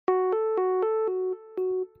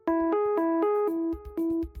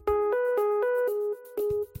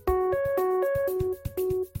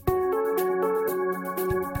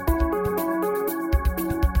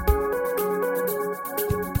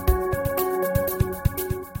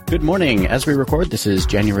Good morning. As we record, this is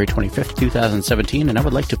January 25th, 2017, and I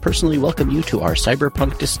would like to personally welcome you to our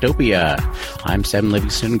cyberpunk dystopia. I'm Sam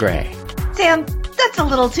Livingston Gray. Sam, that's a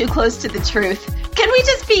little too close to the truth. Can we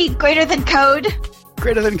just be greater than code?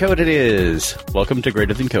 Greater than code it is. Welcome to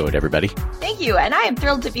Greater Than Code, everybody. Thank you, and I am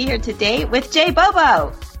thrilled to be here today with Jay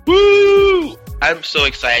Bobo. Woo! I'm so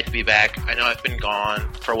excited to be back. I know I've been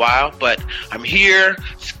gone for a while, but I'm here.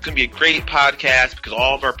 It's going to be a great podcast because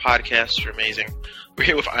all of our podcasts are amazing. We're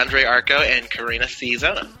here with Andre Arco and Karina C.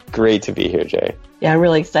 Zona. Great to be here, Jay. Yeah, I'm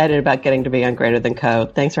really excited about getting to be on Greater Than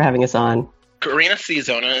Code. Thanks for having us on. Karina C.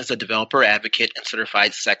 Zona is a developer advocate and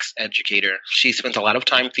certified sex educator. She spends a lot of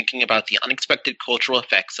time thinking about the unexpected cultural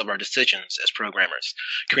effects of our decisions as programmers.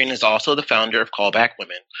 Karina is also the founder of Callback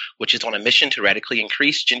Women, which is on a mission to radically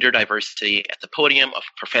increase gender diversity at the podium of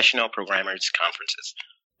professional programmers conferences.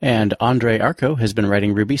 And Andre Arco has been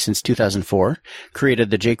writing Ruby since 2004, created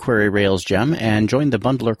the jQuery Rails gem, and joined the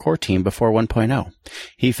Bundler core team before 1.0.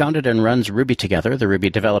 He founded and runs Ruby Together, the Ruby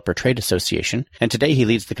Developer Trade Association, and today he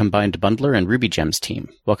leads the combined Bundler and Ruby Gems team.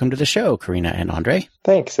 Welcome to the show, Karina and Andre.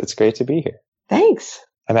 Thanks. It's great to be here. Thanks.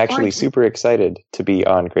 I'm actually super excited to be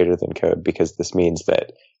on Greater Than Code because this means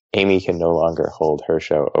that Amy can no longer hold her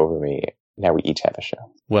show over me. Now we each have a show.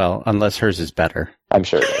 Well, unless hers is better. I'm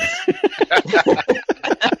sure it is.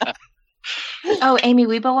 Oh, Amy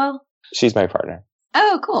Weebowell? She's my partner.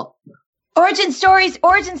 Oh, cool. Origin stories.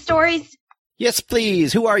 Yes,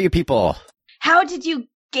 please. Who are you people? How did you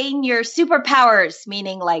gain your superpowers?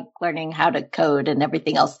 Meaning like learning how to code and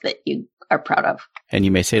everything else that you are proud of. And you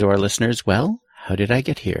may say to our listeners, well, how did I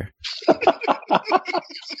get here?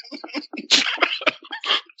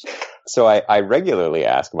 So I regularly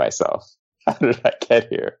ask myself, how did I get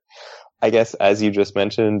here? I guess, as you just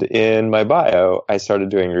mentioned in my bio, I started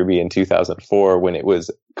doing Ruby in 2004 when it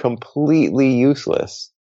was completely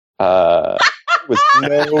useless. There was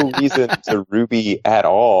no reason to Ruby at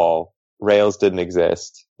all. Rails didn't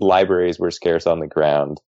exist. Libraries were scarce on the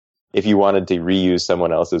ground. If you wanted to reuse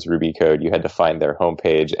someone else's Ruby code, you had to find their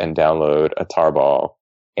homepage and download a tarball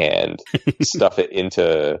and stuff it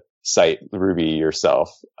into Site Ruby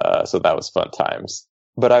yourself. So that was fun times.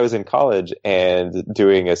 But I was in college and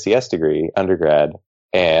doing a CS degree, undergrad,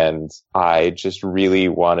 and I just really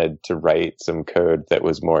wanted to write some code that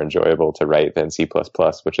was more enjoyable to write than C++,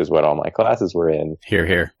 which is what all my classes were in. Hear,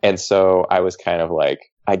 hear. And so I was kind of like,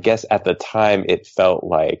 I guess at the time it felt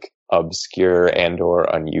like obscure and or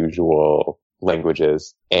unusual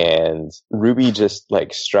languages. And Ruby just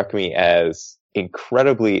like struck me as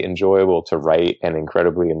incredibly enjoyable to write and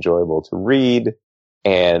incredibly enjoyable to read.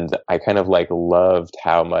 And I kind of like loved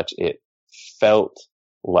how much it felt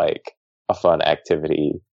like a fun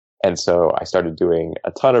activity. And so I started doing a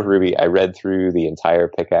ton of Ruby. I read through the entire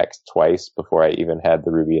Pickaxe twice before I even had the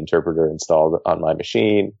Ruby interpreter installed on my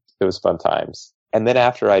machine. It was fun times. And then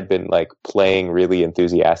after I'd been like playing really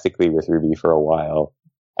enthusiastically with Ruby for a while,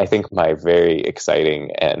 I think my very exciting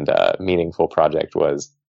and meaningful project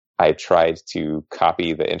was I tried to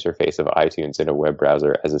copy the interface of iTunes in a web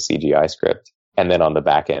browser as a CGI script. And then on the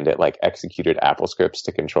back end, it like executed Apple scripts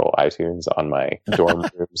to control iTunes on my dorm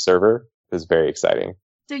room server. It was very exciting.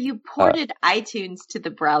 So you ported iTunes to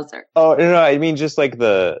the browser. Oh, no, I mean just like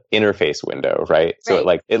the interface window, right? So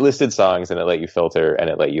it listed songs and it let you filter and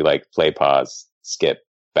it let you like play, pause, skip,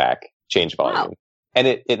 back, change volume. Wow. And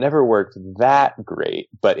it never worked that great,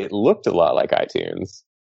 but it looked a lot like iTunes.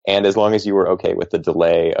 And as long as you were okay with the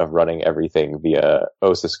delay of running everything via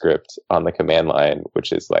OSA script on the command line,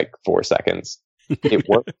 which is like 4 seconds, it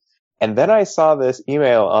worked. And then I saw this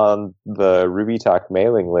email on the Ruby Talk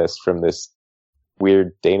mailing list from this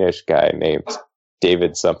weird Danish guy named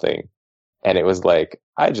David something. And it was like,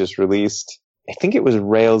 I just released, I think it was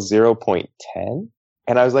Rails 0.10.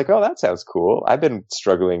 And I was like, oh, that sounds cool. I've been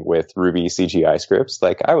struggling with Ruby CGI scripts.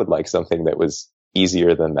 Like, I would like something that was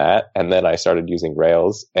easier than that. And then I started using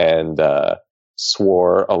Rails and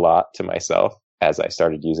swore a lot to myself as I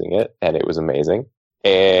started using it, and it was amazing.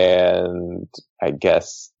 And I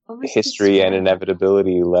guess history and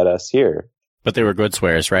inevitability led us here. But they were good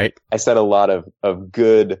swears, right? I said a lot of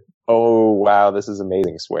good, oh wow, this is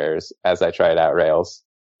amazing swears as I tried out Rails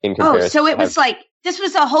in comparison. Oh, so it was like, this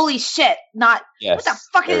was a holy shit, not yes, what the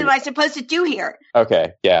fuck am I supposed to do here?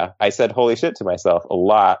 Okay, yeah. I said holy shit to myself a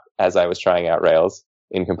lot as I was trying out Rails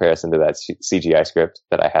in comparison to that CGI script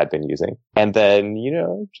that I had been using. And then,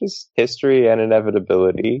 just history and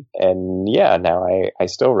inevitability. And yeah, now I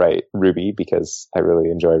still write Ruby because I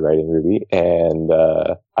really enjoy writing Ruby. And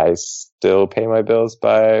I still pay my bills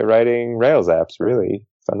by writing Rails apps, really,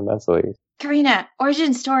 fundamentally. Karina,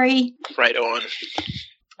 origin story. Right on.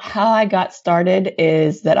 How I got started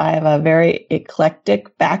is that I have a very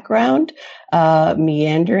eclectic background,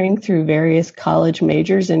 meandering through various college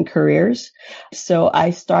majors and careers. So I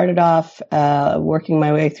started off working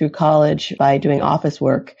my way through college by doing office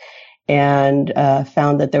work and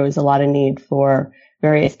found that there was a lot of need for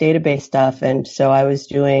various database stuff. And so I was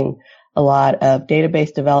doing a lot of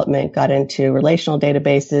database development, got into relational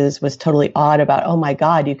databases, was totally awed about, oh my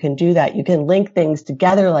God, you can do that. You can link things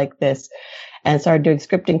together like this. And started doing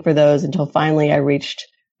scripting for those until finally I reached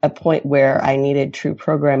a point where I needed true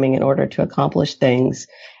programming in order to accomplish things.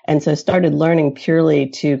 And so started learning purely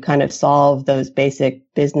to kind of solve those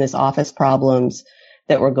basic business office problems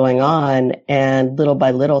that were going on. And little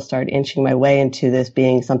by little started inching my way into this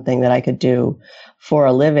being something that I could do for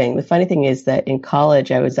a living. The funny thing is that in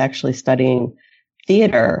college, I was actually studying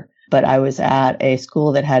theater, but I was at a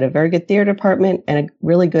school that had a very good theater department and a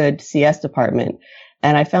really good CS department.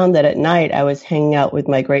 And I found that at night I was hanging out with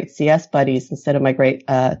my great CS buddies instead of my great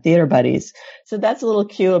theater buddies. So that's a little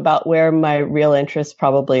cue about where my real interests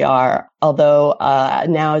probably are. Although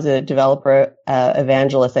now as a developer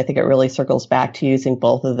evangelist, I think it really circles back to using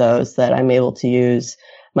both of those, that I'm able to use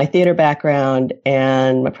my theater background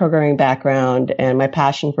and my programming background and my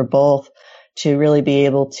passion for both to really be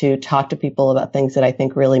able to talk to people about things that I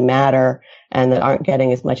think really matter and that aren't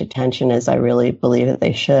getting as much attention as I really believe that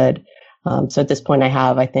they should. So at this point, I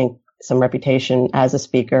have, I think, some reputation as a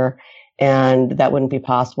speaker, and that wouldn't be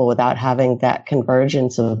possible without having that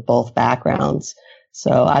convergence of both backgrounds.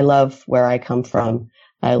 So I love where I come from.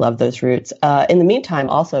 I love those roots. In the meantime,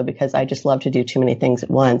 also, because I just love to do too many things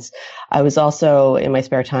at once, I was also in my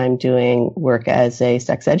spare time doing work as a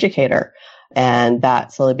sex educator. And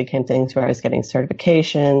that slowly became things where I was getting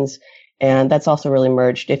certifications. And that's also really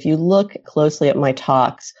merged. If you look closely at my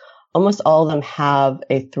talks, almost all of them have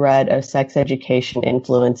a thread of sex education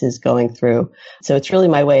influences going through. So it's really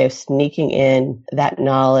my way of sneaking in that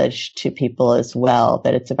knowledge to people as well,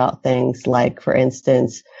 that it's about things like, for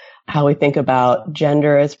instance, how we think about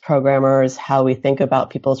gender as programmers, how we think about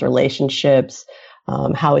people's relationships,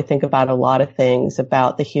 how we think about a lot of things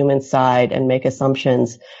about the human side and make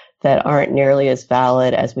assumptions that aren't nearly as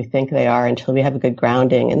valid as we think they are until we have a good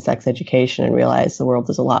grounding in sex education and realize the world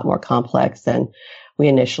is a lot more complex than we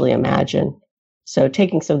initially imagine. So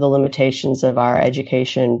taking some of the limitations of our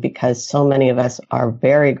education, because so many of us are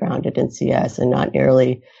very grounded in CS and not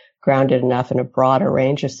nearly grounded enough in a broader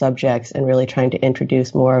range of subjects, and really trying to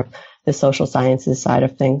introduce more of the social sciences side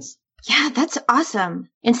of things. Yeah, that's awesome.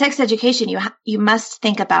 In sex education, you must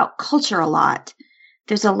think about culture a lot.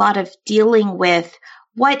 There's a lot of dealing with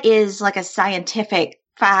what is like a scientific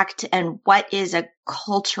fact and what is a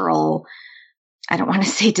cultural, I don't want to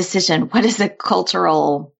say decision. What is a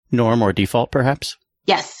cultural norm or default, perhaps?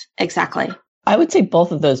 Yes, exactly. I would say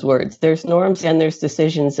both of those words. There's norms and there's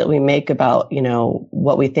decisions that we make about,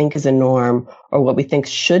 what we think is a norm or what we think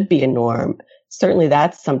should be a norm. Certainly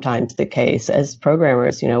that's sometimes the case. As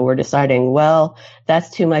programmers, we're deciding, well, that's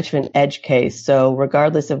too much of an edge case. So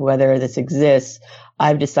regardless of whether this exists,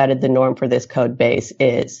 I've decided the norm for this code base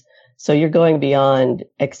is. So you're going beyond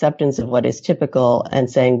acceptance of what is typical and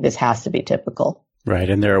saying this has to be typical. Right.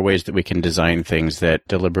 And there are ways that we can design things that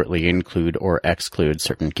deliberately include or exclude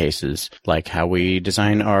certain cases, like how we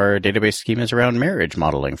design our database schemas around marriage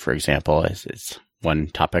modeling, for example. It's one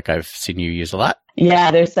topic I've seen you use a lot.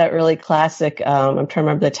 Yeah, there's that really classic, I'm trying to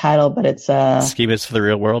remember the title, but it's Schemas for the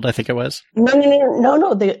Real World, I think it was.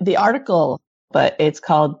 No, the article, but it's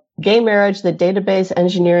called Gay Marriage, the Database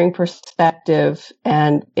Engineering Perspective,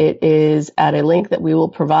 and it is at a link that we will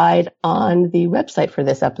provide on the website for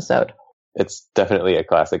this episode. It's definitely a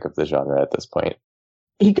classic of the genre at this point.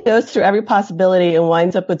 He goes through every possibility and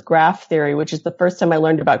winds up with graph theory, which is the first time I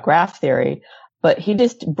learned about graph theory. But he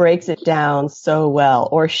just breaks it down so well,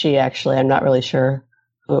 or she actually, I'm not really sure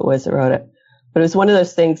who it was that wrote it. But it was one of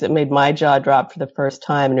those things that made my jaw drop for the first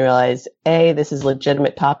time and realize, A, this is a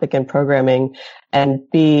legitimate topic in programming, and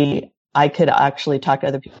B, I could actually talk to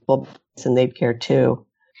other people and they'd care too.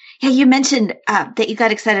 Yeah, you mentioned that you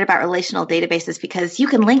got excited about relational databases because you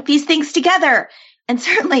can link these things together. And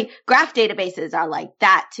certainly graph databases are like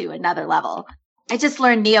that to another level. I just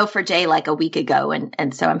learned Neo4j like a week ago,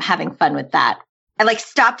 and so I'm having fun with that. I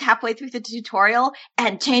stopped halfway through the tutorial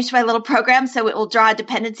and changed my little program so it will draw a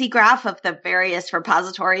dependency graph of the various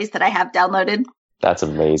repositories that I have downloaded. That's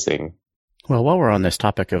amazing. Well, while we're on this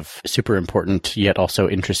topic of super important yet also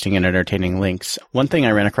interesting and entertaining links, one thing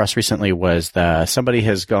I ran across recently was that somebody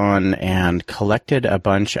has gone and collected a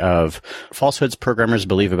bunch of falsehoods programmers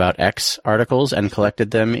believe about X articles and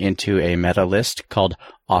collected them into a meta list called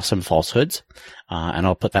Awesome Falsehoods. And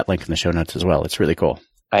I'll put that link in the show notes as well. It's really cool.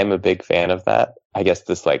 I'm a big fan of that. I guess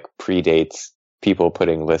this like predates people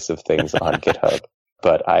putting lists of things on GitHub,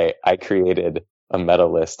 but I created a meta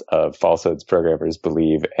list of falsehoods programmers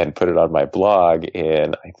believe and put it on my blog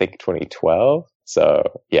in, I think, 2012.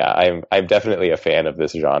 So yeah, I'm definitely a fan of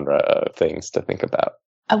this genre of things to think about.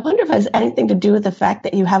 I wonder if it has anything to do with the fact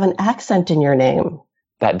that you have an accent in your name.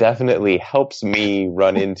 That definitely helps me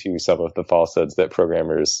run into some of the falsehoods that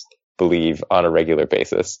programmers believe on a regular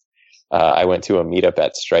basis. I went to a meetup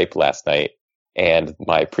at Stripe last night, and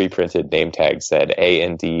my pre-printed name tag said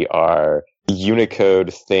ANDR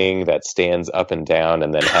Unicode thing that stands up and down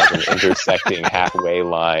and then has an intersecting halfway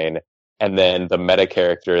line, and then the meta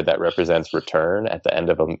character that represents return at the end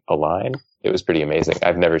of a line. It was pretty amazing.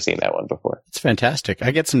 I've never seen that one before. It's fantastic.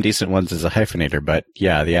 I get some decent ones as a hyphenator, but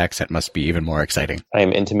yeah, the accent must be even more exciting. I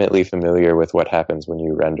am intimately familiar with what happens when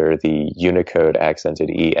you render the Unicode accented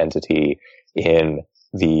E entity in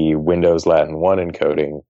the Windows Latin 1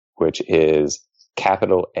 encoding, which is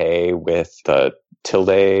capital A with the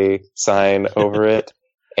tilde sign over it,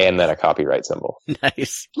 and then a copyright symbol.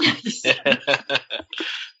 Nice.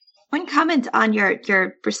 One comment on your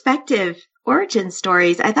respective origin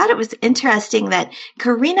stories. I thought it was interesting that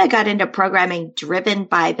Karina got into programming driven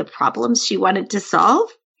by the problems she wanted to solve.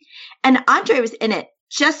 And Andre was in it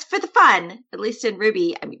just for the fun, at least in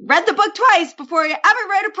Ruby. I mean, read the book twice before he ever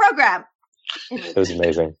wrote a program. It was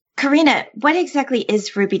amazing. Karina, what exactly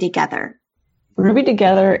is Ruby Together? Ruby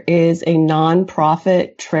Together is a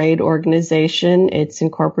nonprofit trade organization. It's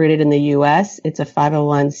incorporated in the U.S. It's a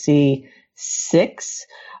 501c6,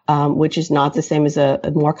 which is not the same as a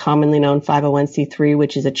more commonly known 501c3,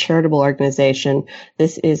 which is a charitable organization.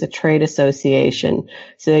 This is a trade association.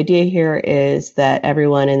 So the idea here is that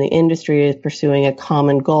everyone in the industry is pursuing a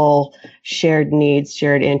common goal, shared needs,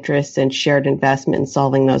 shared interests, and shared investment in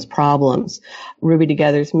solving those problems. Ruby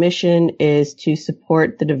Together's mission is to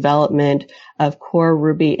support the development of core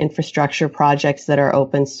Ruby infrastructure projects that are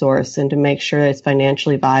open source and to make sure that it's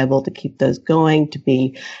financially viable to keep those going, to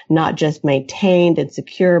be not just maintained and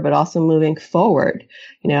secure, but also moving forward,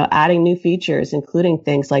 adding new features, including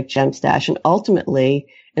things like Gemstash, and ultimately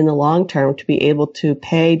in the long term to be able to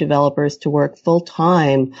pay developers to work full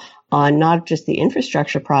time on not just the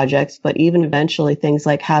infrastructure projects, but even eventually things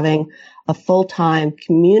like having a full-time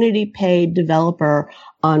community paid developer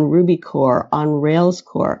on Ruby core, on Rails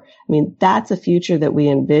core. I mean, that's a future that we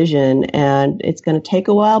envision, and it's going to take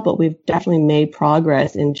a while, but we've definitely made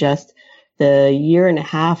progress in just the year and a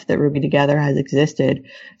half that Ruby Together has existed.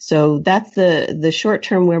 So that's the short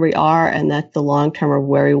term where we are, and that's the long term of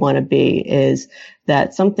where we want to be, is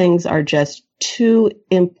that some things are just too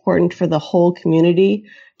important for the whole community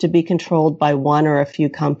to be controlled by one or a few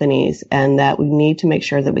companies, and that we need to make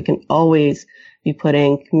sure that we can always be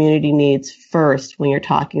putting community needs first when you're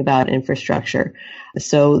talking about infrastructure.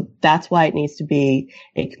 So that's why it needs to be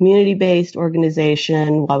a community-based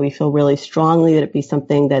organization, why we feel really strongly that it be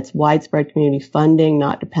something that's widespread community funding,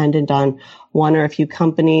 not dependent on one or a few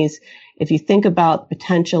companies. If you think about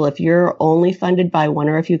potential, if you're only funded by one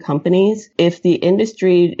or a few companies, if the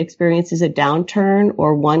industry experiences a downturn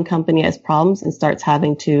or one company has problems and starts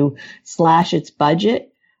having to slash its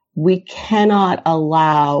budget, we cannot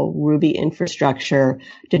allow Ruby infrastructure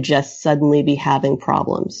to just suddenly be having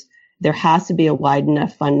problems. There has to be a wide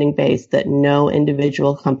enough funding base that no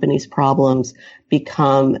individual company's problems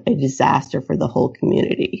become a disaster for the whole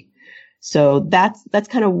community. So that's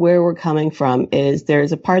kind of where we're coming from, is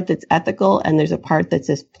there's a part that's ethical and there's a part that's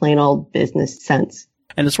just plain old business sense.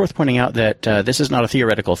 And it's worth pointing out that this is not a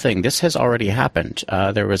theoretical thing. This has already happened.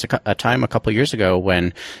 There was a time a couple years ago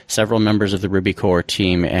when several members of the Ruby core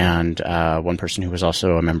team and one person who was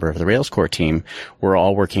also a member of the Rails core team were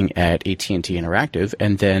all working at AT&T Interactive,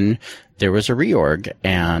 and then there was a reorg,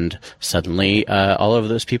 and suddenly all of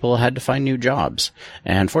those people had to find new jobs.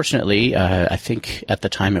 And fortunately, I think at the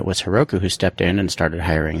time it was Heroku who stepped in and started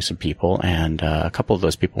hiring some people, and a couple of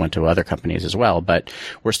those people went to other companies as well. But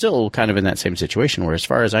we're still kind of in that same situation where, as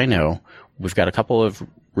far as I know, we've got a couple of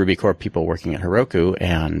Ruby core people working at Heroku,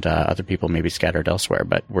 and other people maybe scattered elsewhere,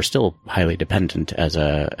 but we're still highly dependent as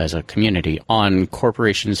a community on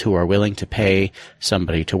corporations who are willing to pay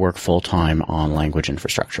somebody to work full-time on language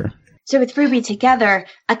infrastructure. So with Ruby Together,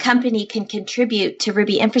 a company can contribute to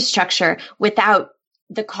Ruby infrastructure without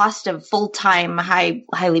the cost of full-time,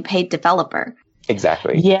 highly paid developer.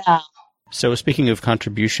 Exactly. Yeah. So speaking of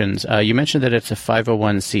contributions, you mentioned that it's a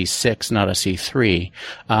 501c6, not a C3.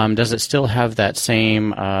 Does it still have that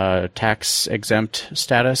same tax-exempt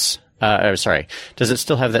status? Does it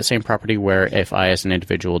still have that same property where if I as an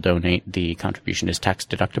individual donate, the contribution is tax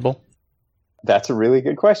deductible? That's a really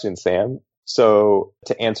good question, Sam. So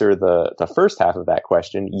to answer the first half of that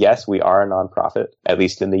question, yes, we are a nonprofit, at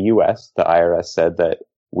least in the US. The IRS said that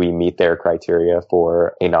we meet their criteria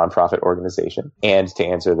for a nonprofit organization. And to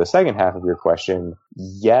answer the second half of your question,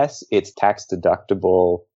 yes, it's tax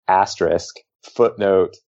deductible, asterisk,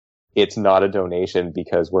 footnote. It's not a donation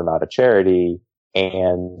because we're not a charity.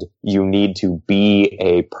 And you need to be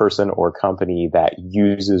a person or company that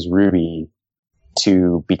uses Ruby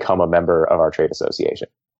to become a member of our trade association.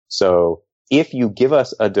 So if you give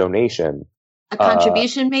us a donation, a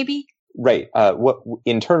contribution, maybe, right? What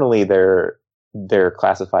internally they're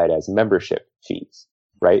classified as membership fees,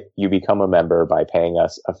 right? You become a member by paying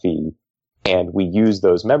us a fee, and we use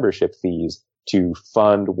those membership fees to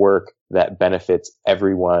fund work that benefits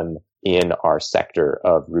everyone in our sector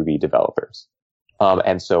of Ruby developers.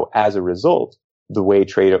 And so as a result, the way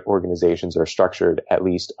trade organizations are structured, at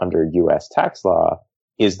least under US tax law,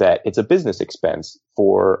 is that it's a business expense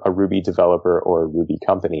for a Ruby developer or a Ruby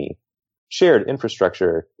company. Shared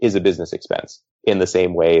infrastructure is a business expense in the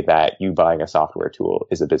same way that you buying a software tool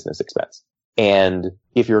is a business expense. And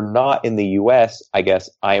if you're not in the US, I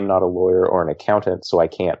guess I am not a lawyer or an accountant, so I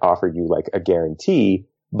can't offer you like a guarantee,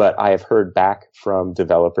 but I have heard back from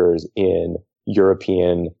developers in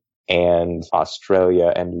European and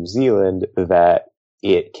Australia and New Zealand that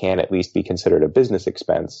it can at least be considered a business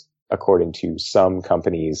expense according to some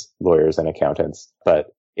companies, lawyers, and accountants.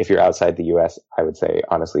 But if you're outside the US, I would say,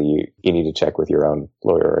 honestly, you need to check with your own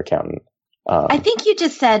lawyer or accountant. I think you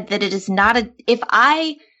just said that it is not if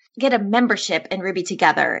I get a membership in Ruby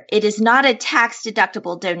Together, it is not a tax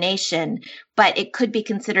deductible donation, but it could be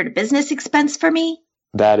considered a business expense for me.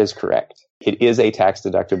 That is correct. It is a tax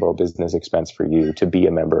deductible business expense for you to be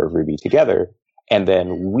a member of Ruby Together. And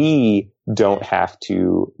then we don't have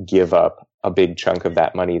to give up a big chunk of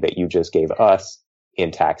that money that you just gave us in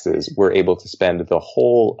taxes. We're able to spend the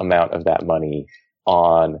whole amount of that money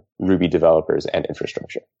on Ruby developers and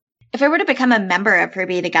infrastructure. If I were to become a member of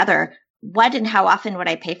Ruby Together, what and how often would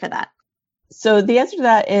I pay for that? So the answer to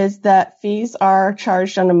that is that fees are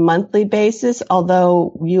charged on a monthly basis,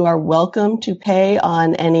 although you are welcome to pay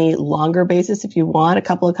on any longer basis if you want. A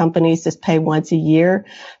couple of companies just pay once a year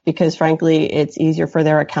because, frankly, it's easier for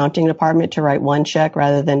their accounting department to write one check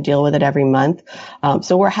rather than deal with it every month.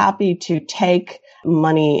 So we're happy to take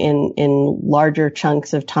money in larger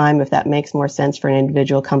chunks of time if that makes more sense for an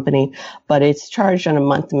individual company, but it's charged on a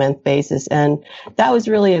month-to-month basis. And that was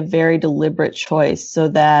really a very deliberate choice so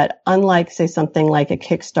that unlike, say, something like a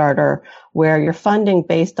Kickstarter where you're funding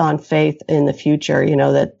based on faith in the future, you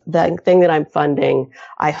know, that thing that I'm funding,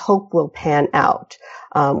 I hope will pan out.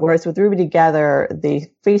 Whereas with Ruby Together, the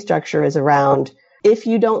fee structure is around if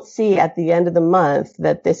you don't see at the end of the month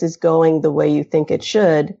that this is going the way you think it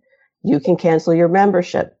should, you can cancel your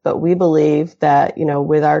membership. But we believe that, you know,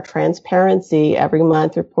 with our transparency every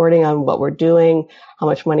month reporting on what we're doing, how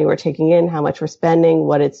much money we're taking in, how much we're spending,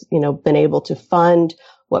 what it's, you know, been able to fund,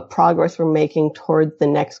 what progress we're making toward the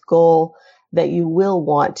next goal, that you will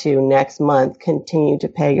want to next month continue to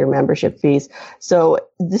pay your membership fees. So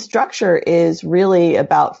the structure is really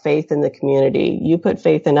about faith in the community. You put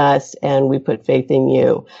faith in us and we put faith in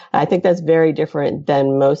you. I think that's very different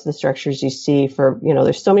than most of the structures you see for, you know,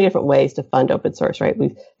 there's so many different ways to fund open source, right?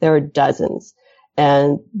 There are dozens.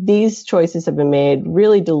 And these choices have been made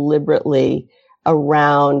really deliberately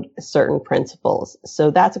around certain principles. So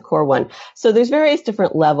that's a core one. So there's various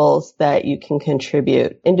different levels that you can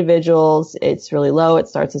contribute. Individuals, it's really low. It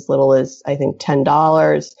starts as little as, I think,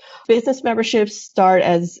 $10. Business memberships start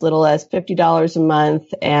as little as $50 a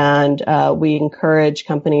month. And we encourage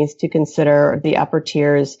companies to consider the upper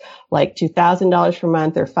tiers like $2,000 per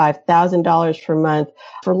month or $5,000 per month.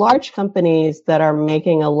 For large companies that are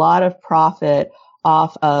making a lot of profit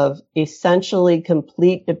off of essentially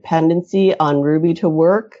complete dependency on Ruby to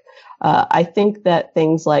work, I think that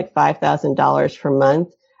things like $5,000 per month,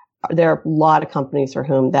 there are a lot of companies for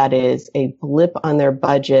whom that is a blip on their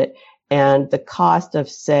budget, and the cost of,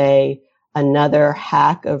 say, another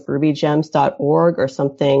hack of rubygems.org or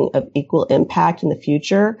something of equal impact in the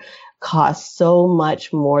future costs so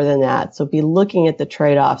much more than that. So be looking at the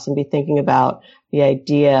trade-offs and be thinking about the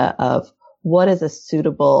idea of what is a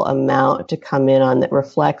suitable amount to come in on that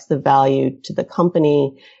reflects the value to the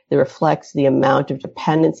company, that reflects the amount of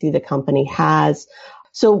dependency the company has.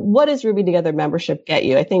 So what does Ruby Together membership get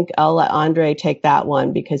you? I think I'll let Andre take that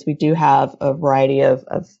one because we do have a variety of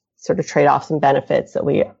sort of trade-offs and benefits that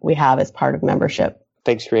we have as part of membership.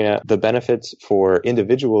 Thanks, Karina. The benefits for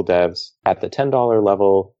individual devs at the $10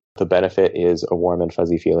 level, the benefit is a warm and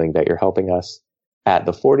fuzzy feeling that you're helping us. At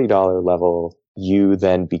the $40 level, you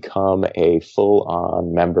then become a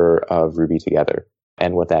full-on member of Ruby Together.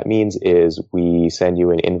 And what that means is we send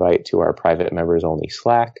you an invite to our private members only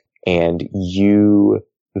Slack, and you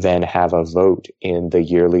then have a vote in the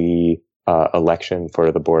yearly election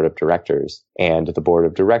for the board of directors. And the board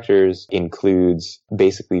of directors includes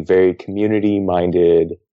basically very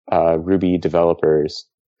community-minded Ruby developers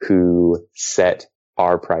who set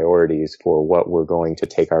our priorities for what we're going to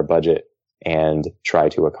take our budget and try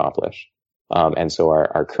to accomplish. And so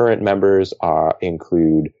our current members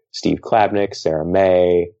include Steve Klabnik, Sarah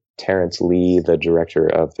May, Terrence Lee, the director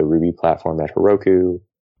of the Ruby platform at Heroku,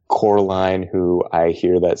 Coraline, who I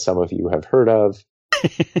hear that some of you have heard of,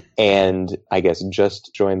 and I guess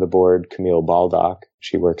just joined the board, Camille Baldock.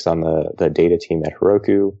 She works on the data team at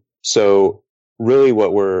Heroku. So really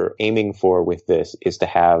what we're aiming for with this is to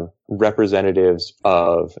have representatives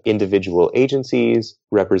of individual agencies,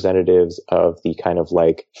 representatives of the kind of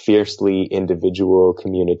like fiercely individual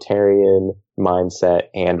communitarian mindset,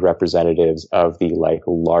 and representatives of the like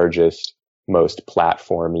largest, most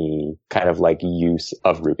platformy kind of like use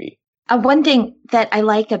of Ruby. One thing that I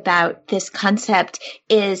like about this concept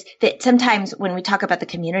is that sometimes when we talk about the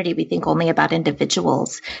community, we think only about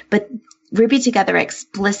individuals, but Ruby Together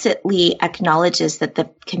explicitly acknowledges that the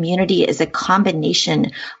community is a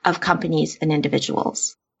combination of companies and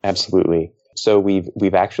individuals. Absolutely. So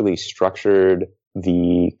we've actually structured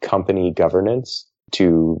the company governance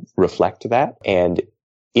to reflect that, and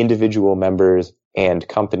individual members and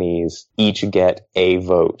companies each get a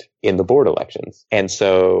vote in the board elections. And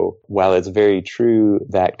so while it's very true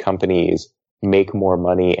that companies make more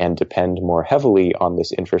money and depend more heavily on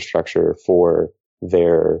this infrastructure for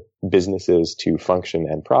their businesses to function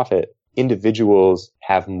and profit, individuals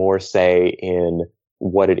have more say in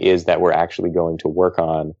what it is that we're actually going to work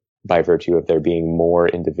on by virtue of there being more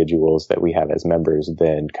individuals that we have as members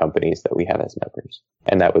than companies that we have as members.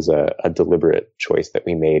 And that was a deliberate choice that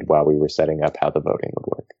we made while we were setting up how the voting would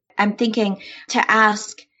work. I'm thinking to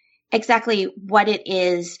ask exactly what it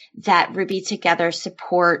is that Ruby Together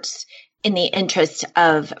supports in the interest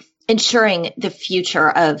of ensuring the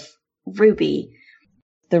future of Ruby.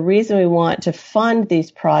 The reason we want to fund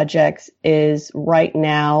these projects is right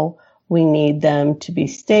now we need them to be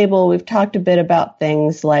stable. We've talked a bit about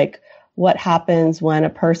things like what happens when a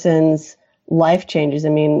person's life changes. I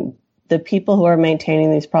mean, the people who are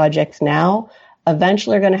maintaining these projects now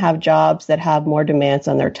eventually are going to have jobs that have more demands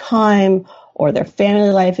on their time, or their family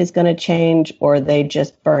life is going to change, or they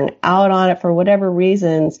just burn out on it for whatever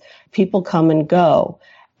reasons. People come and go.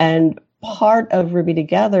 And part of Ruby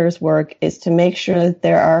Together's work is to make sure that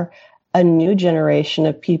there are a new generation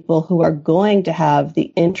of people who are going to have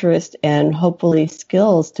the interest and hopefully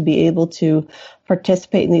skills to be able to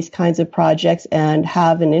participate in these kinds of projects and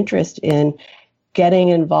have an interest in getting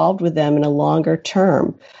involved with them in a longer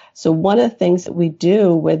term. So one of the things that we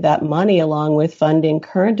do with that money, along with funding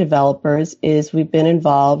current developers, is we've been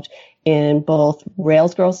involved in both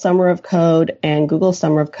Rails Girls Summer of Code and Google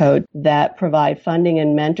Summer of Code that provide funding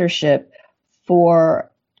and mentorship for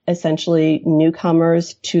essentially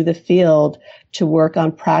newcomers to the field to work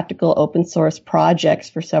on practical open source projects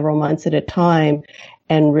for several months at a time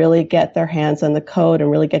and really get their hands on the code and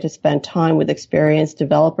really get to spend time with experienced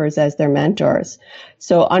developers as their mentors.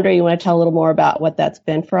 So Andre, you want to tell a little more about what that's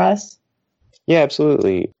been for us? Yeah,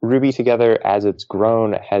 absolutely. Ruby Together, as it's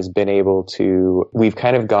grown, has been able to, we've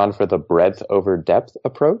kind of gone for the breadth over depth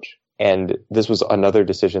approach. And this was another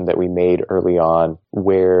decision that we made early on,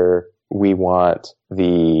 where we want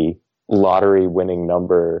the lottery winning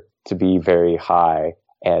number to be very high,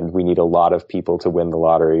 and we need a lot of people to win the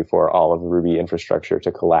lottery for all of the Ruby infrastructure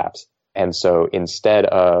to collapse. And so instead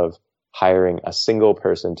of hiring a single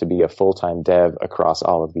person to be a full-time dev across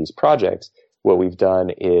all of these projects, what we've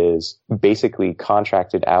done is basically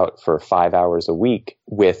contracted out for 5 hours a week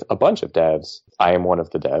with a bunch of devs. I am one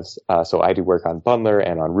of the devs. So I do work on Bundler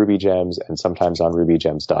and on Ruby Gems and sometimes on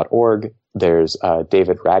rubygems.org. There's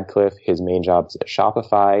David Radcliffe. His main job is at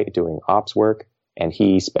Shopify doing ops work, and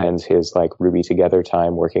he spends his like Ruby Together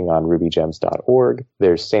time working on rubygems.org.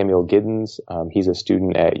 There's Samuel Giddens. He's a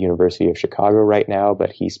student at University of Chicago right now,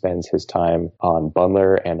 but he spends his time on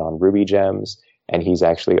Bundler and on Ruby Gems. And he's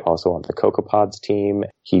actually also on the CocoaPods team.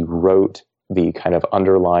 He wrote the kind of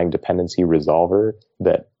underlying dependency resolver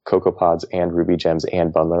that CocoaPods and Ruby Gems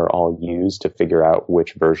and Bundler all use to figure out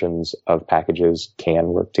which versions of packages can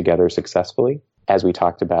work together successfully. As we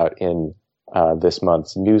talked about in this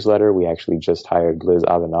month's newsletter, we actually just hired Liz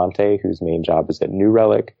Avenante, whose main job is at New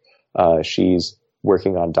Relic. She's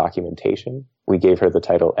working on documentation. We gave her the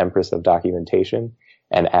title Empress of Documentation.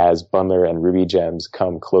 And as Bundler and Ruby Gems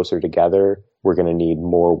come closer together, we're going to need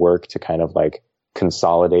more work to kind of like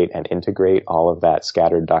consolidate and integrate all of that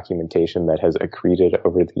scattered documentation that has accreted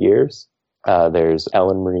over the years. There's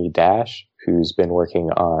Ellen Marie Dash, who's been working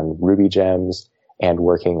on Ruby gems and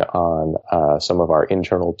working on some of our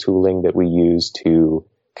internal tooling that we use to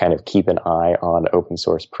kind of keep an eye on open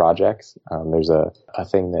source projects. There's a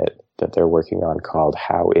thing that they're working on called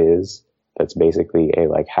How Is. That's basically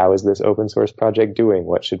how is this open source project doing?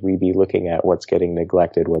 What should we be looking at? What's getting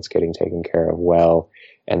neglected? What's getting taken care of well?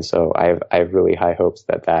 And so I have really high hopes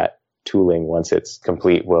that tooling, once it's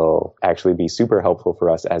complete, will actually be super helpful for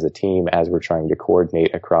us as a team as we're trying to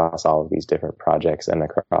coordinate across all of these different projects and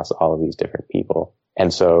across all of these different people.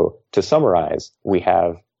 And so to summarize, we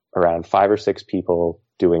have around 5 or 6 people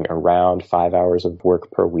doing around 5 hours of work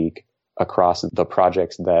per week across the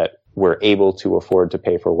projects that we're able to afford to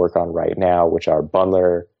pay for work on right now, which are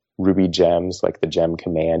Bundler, Ruby Gems, like the gem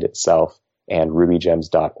command itself, and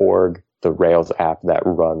rubygems.org, the Rails app that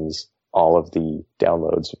runs all of the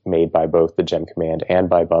downloads made by both the gem command and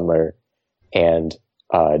by Bundler, and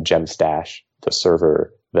Gemstash, the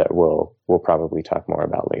server that we'll probably talk more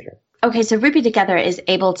about later. Okay, so Ruby Together is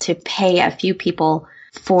able to pay a few people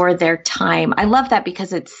for their time. I love that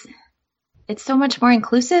because it's so much more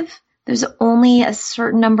inclusive. There's only a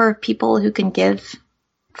certain number of people who can give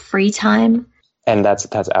free time. And that's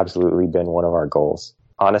absolutely been one of our goals.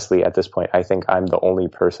 Honestly, at this point, I think I'm the only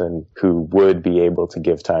person who would be able to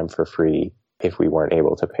give time for free if we weren't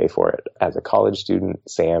able to pay for it. As a college student,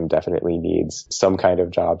 Sam definitely needs some kind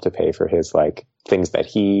of job to pay for his things that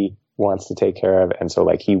he wants to take care of. And so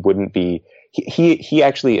he wouldn't be, he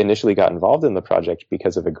actually initially got involved in the project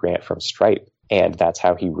because of a grant from Stripe. And that's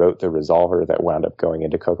how he wrote the resolver that wound up going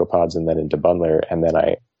into CocoaPods and then into Bundler.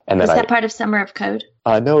 Was that part of Summer of Code?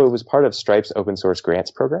 No, it was part of Stripe's open source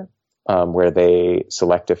grants program, where they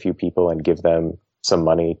select a few people and give them some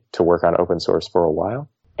money to work on open source for a while.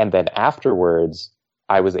 And then afterwards,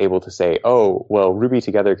 I was able to say, oh, well, Ruby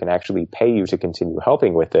Together can actually pay you to continue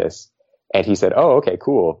helping with this. And he said, oh, okay,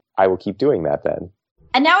 cool. I will keep doing that then.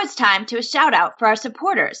 And now it's time to a shout out for our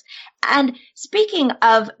supporters. And speaking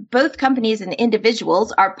of both companies and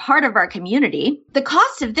individuals are part of our community, the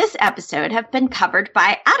costs of this episode have been covered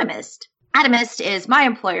by Atomist. Atomist is my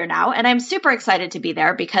employer now, and I'm super excited to be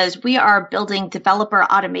there because we are building developer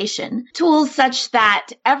automation tools such that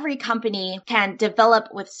every company can develop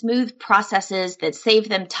with smooth processes that save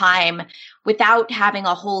them time without having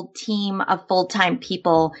a whole team of full-time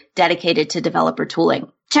people dedicated to developer tooling.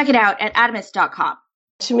 Check it out at atomist.com.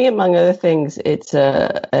 To me, among other things, it's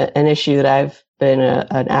an issue that I've been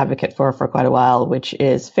an advocate for quite a while, which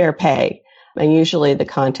is fair pay. And usually the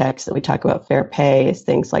context that we talk about fair pay is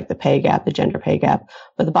things like the pay gap, the gender pay gap.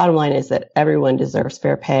 But the bottom line is that everyone deserves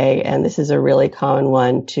fair pay. And this is a really common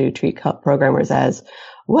one to treat programmers as,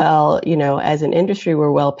 well, as an industry,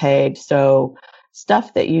 we're well paid. So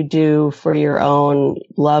stuff that you do for your own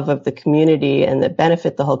love of the community and that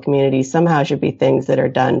benefit the whole community somehow should be things that are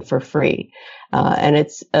done for free. And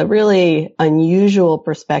it's a really unusual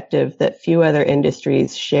perspective that few other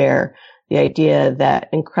industries share. The idea that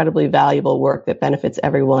incredibly valuable work that benefits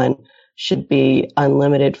everyone should be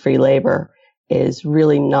unlimited free labor is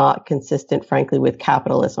really not consistent, frankly, with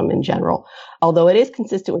capitalism in general. Although it is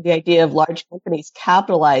consistent with the idea of large companies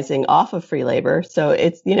capitalizing off of free labor. So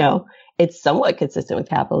it's somewhat consistent with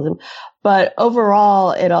capitalism. But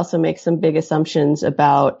overall, it also makes some big assumptions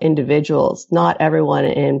about individuals. Not everyone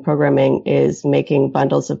in programming is making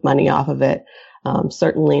bundles of money off of it.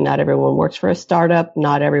 Certainly not everyone works for a startup.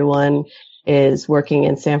 Not everyone is working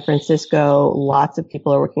in San Francisco. Lots of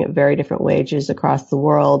people are working at very different wages across the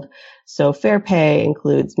world. So fair pay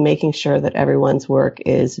includes making sure that everyone's work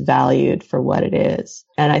is valued for what it is.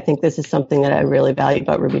 And I think this is something that I really value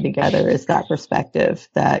about Ruby Together is that perspective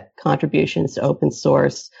that contributions to open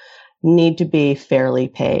source need to be fairly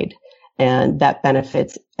paid. And that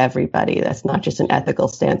benefits everybody. That's not just an ethical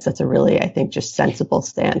stance. That's a really, I think, just sensible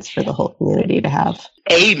stance for the whole community to have.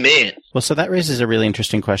 Amen. Well, so that raises a really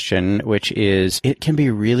interesting question, which is it can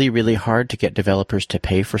be really, really hard to get developers to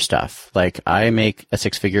pay for stuff. Like I make a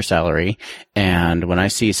 6-figure salary, and when I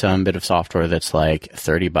see some bit of software that's like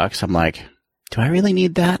 $30, I'm like, do I really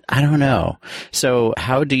need that? I don't know. So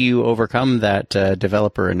how do you overcome that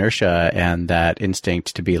developer inertia and that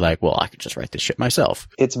instinct to be like, well, I could just write this shit myself?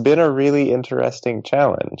 It's been a really interesting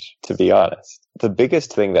challenge, to be honest. The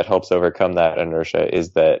biggest thing that helps overcome that inertia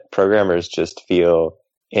is that programmers just feel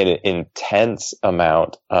an intense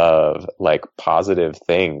amount of positive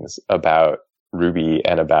things about Ruby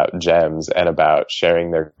and about gems and about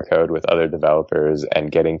sharing their code with other developers and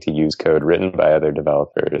getting to use code written by other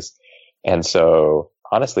developers. And so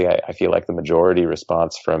honestly, I feel like the majority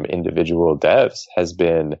response from individual devs has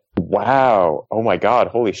been wow, oh my God,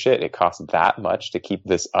 holy shit, it costs that much to keep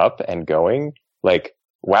this up and going. Like,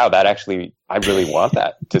 wow, that actually, I really want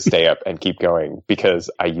that to stay up and keep going because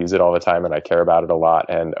I use it all the time and I care about it a lot.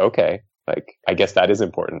 And okay, like, I guess that is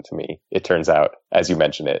important to me, it turns out, as you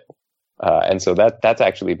mention it. And so that's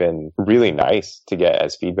actually been really nice to get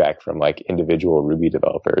as feedback from like individual Ruby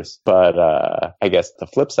developers. But I guess the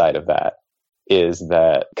flip side of that is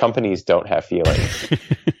that companies don't have feelings.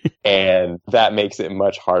 And that makes it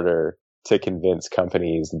much harder to convince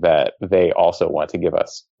companies that they also want to give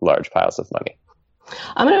us large piles of money.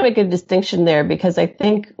 I'm going to make a distinction there because I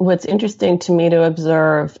think what's interesting to me to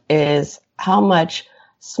observe is how much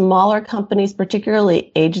smaller companies,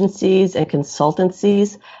 particularly agencies and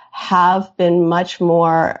consultancies, have been much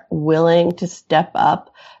more willing to step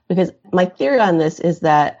up, because my theory on this is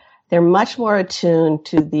that they're much more attuned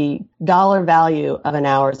to the dollar value of an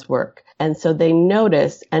hour's work. And so they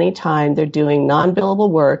notice anytime they're doing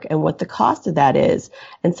non-billable work and what the cost of that is.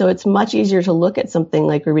 And so it's much easier to look at something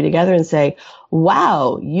like Ruby Together and say,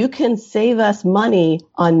 wow, you can save us money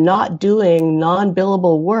on not doing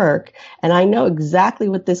non-billable work. And I know exactly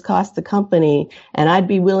what this costs the company. And I'd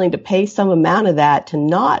be willing to pay some amount of that to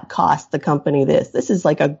not cost the company this. This is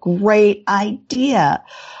like a great idea.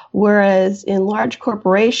 Whereas in large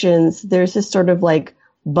corporations, there's this sort of like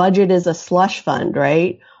budget is a slush fund,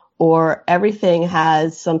 right? Or everything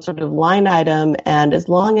has some sort of line item. And as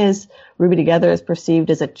long as Ruby Together is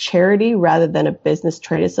perceived as a charity rather than a business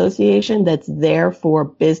trade association that's there for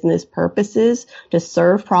business purposes to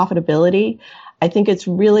serve profitability, I think it's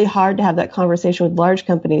really hard to have that conversation with large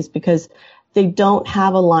companies because they don't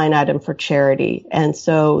have a line item for charity. And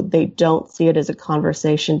so they don't see it as a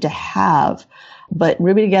conversation to have. But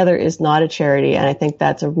Ruby Together is not a charity, and I think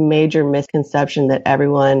that's a major misconception that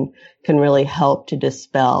everyone can really help to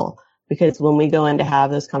dispel. Because when we go in to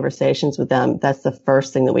have those conversations with them, that's the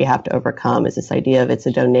first thing that we have to overcome is this idea of it's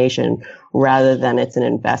a donation rather than it's an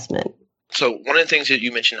investment. So one of the things that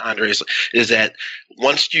you mentioned, Andre, is that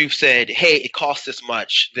once you've said, hey, it costs this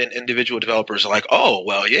much, then individual developers are like, oh,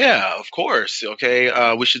 well, yeah, of course.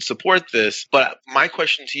 Okay, we should support this. But my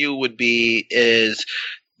question to you would be is,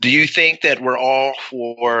 do you think that we're all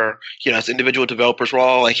for, as individual developers, we're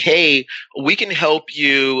all like, hey, we can help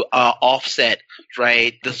you offset,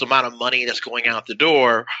 right, this amount of money that's going out the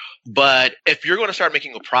door. But if you're going to start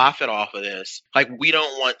making a profit off of this, like, we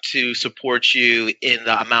don't want to support you in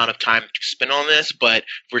the amount of time you spend on this. But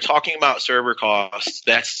if we're talking about server costs,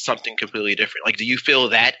 that's something completely different. Like, do you feel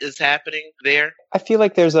that is happening there? I feel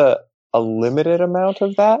like there's a limited amount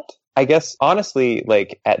of that. I guess, honestly,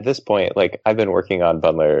 like, at this point, like, I've been working on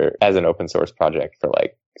Bundler as an open source project for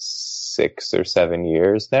like 6 or 7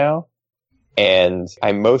 years now. And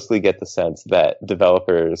I mostly get the sense that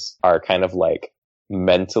developers are kind of like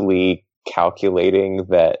mentally calculating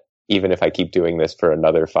that even if I keep doing this for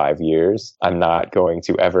another 5 years, I'm not going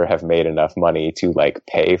to ever have made enough money to like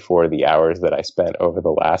pay for the hours that I spent over the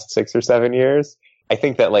last 6 or 7 years. I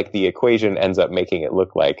think that like the equation ends up making it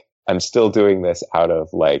look like I'm still doing this out of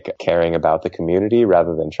like caring about the community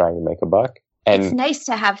rather than trying to make a buck. And it's nice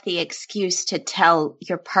to have the excuse to tell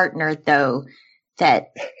your partner, though,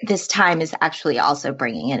 that this time is actually also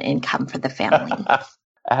bringing in income for the family.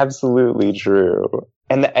 Absolutely true.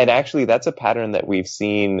 And actually, that's a pattern that we've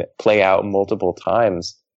seen play out multiple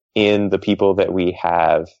times in the people that we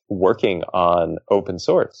have working on open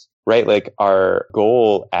source, right? Like, our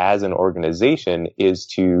goal as an organization is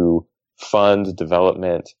to fund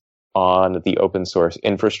development on the open source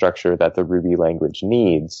infrastructure that the Ruby language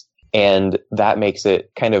needs. And that makes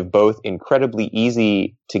it kind of both incredibly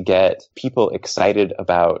easy to get people excited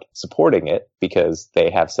about supporting it because they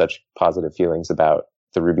have such positive feelings about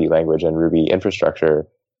the Ruby language and Ruby infrastructure.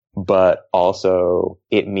 But also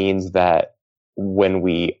it means that when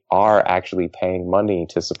we are actually paying money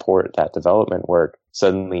to support that development work,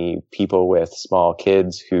 suddenly people with small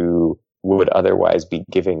kids who would otherwise be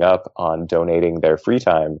giving up on donating their free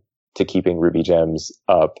time to keeping Ruby gems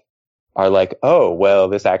up are like, oh, well,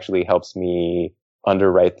 this actually helps me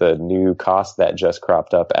underwrite the new cost that just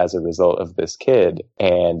cropped up as a result of this kid.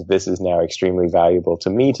 And this is now extremely valuable to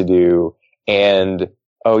me to do. And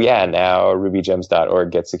oh yeah, now rubygems.org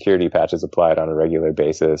gets security patches applied on a regular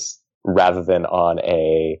basis rather than on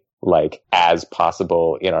a like as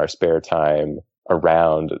possible in our spare time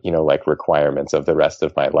around, like requirements of the rest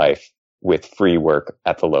of my life with free work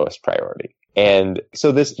at the lowest priority. And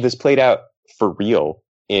so this played out for real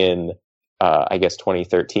in, I guess,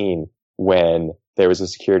 2013, when there was a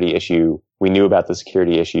security issue. We knew about the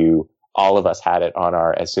security issue. All of us had it on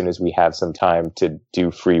our, as soon as we have some time to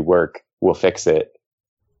do free work, we'll fix it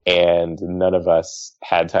and none of us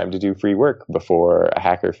had time to do free work before a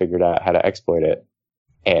hacker figured out how to exploit it.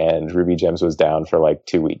 And Ruby Gems was down for like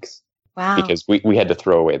 2 weeks. Wow. Because we had to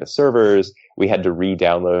throw away the servers. We had to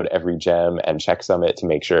re-download every gem and checksum it to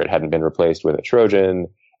make sure it hadn't been replaced with a Trojan.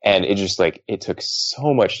 And it just like, it took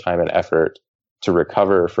so much time and effort to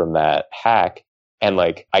recover from that hack. And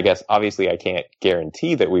like, I guess obviously I can't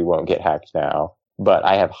guarantee that we won't get hacked now, but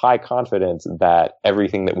I have high confidence that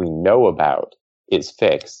everything that we know about is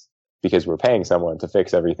fixed because we're paying someone to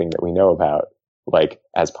fix everything that we know about. Like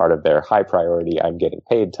as part of their high priority, I'm getting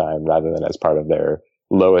paid time rather than as part of their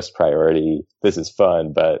lowest priority. This is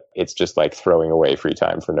fun, but it's just like throwing away free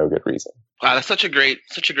time for no good reason. Wow, that's such a great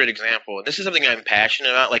example. This is something I'm passionate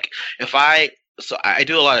about. Like so I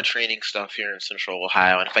do a lot of training stuff here in Central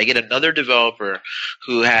Ohio, and if I get another developer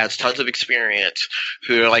who has tons of experience,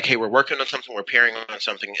 who are like, hey, we're working on something, we're pairing on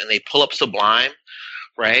something, and they pull up Sublime,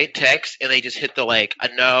 right, text, and they just hit the like,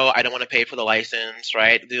 no, I don't want to pay for the license,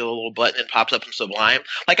 right, the little button and pops up in Sublime,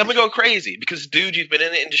 like I'm gonna go crazy because, dude, you've been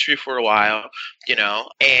in the industry for a while, you know,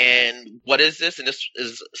 and what is this? And this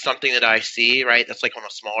is something that I see, right, that's like on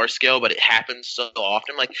a smaller scale, but it happens so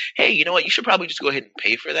often, like, hey, you know what, you should probably just go ahead and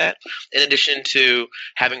pay for that, in addition to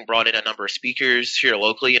having brought in a number of speakers here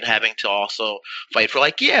locally and having to also fight for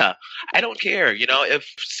like, yeah, I don't care, you know,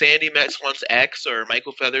 if Sandy Metz wants X or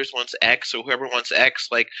Michael Feathers wants X or whoever wants X,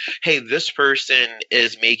 like, hey, this person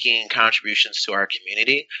is making contributions to our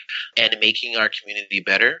community and making our community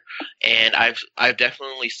better. And I've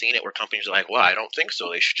definitely seen it where companies are like, well, I don't think so.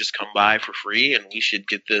 They should just come by for free and we should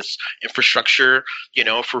get this infrastructure, you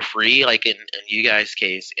know, for free, like in you guys'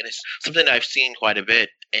 case. And it's something that I've seen quite a bit.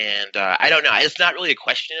 And I don't know, it's not really a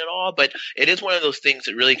question at all, but it is one of those things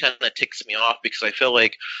that really kind of ticks me off because I feel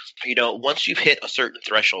like, you know, once you've hit a certain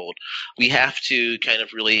threshold, we have to kind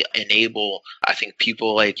of really enable, I think,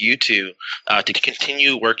 people like you two to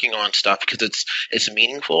continue working on stuff because it's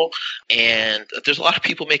meaningful and there's a lot of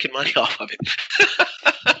people making money off of it.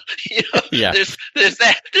 You know, yeah. There's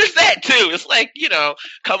that too. It's like, you know,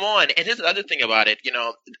 come on. And here's another thing about it, you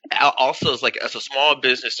know, also is like as a small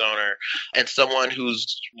business owner and someone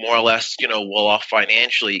who's more or less, you know, well off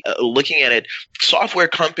financially, looking at it, software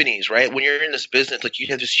companies, right? When you're in this business, like you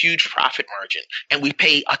have this huge profit margin and we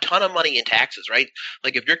pay a ton of money in taxes, right?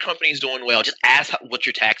 Like if your company's doing well, just ask what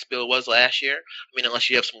your tax bill was last year. I mean, unless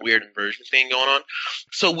you have some weird inversion thing going on.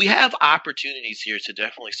 So we have opportunities here to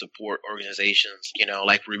definitely support organizations, you know,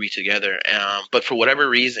 like Ruby Together. But for whatever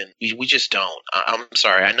reason, we just don't. I'm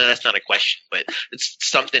sorry. I know that's not a question, but it's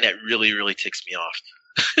something that really, really ticks me off.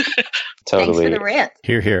 Totally. Thanks for the rant.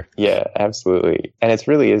 Hear. Yeah, absolutely. And it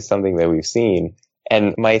really is something that we've seen.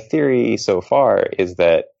 And my theory so far is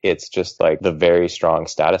that it's just like the very strong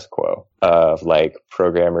status quo of like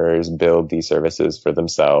programmers build these services for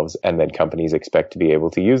themselves and then companies expect to be able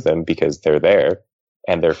to use them because they're there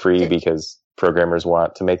and they're free because programmers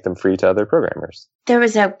want to make them free to other programmers. There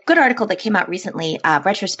was a good article that came out recently,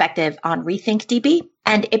 retrospective on RethinkDB,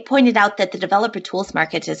 and it pointed out that the developer tools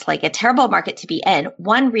market is like a terrible market to be in.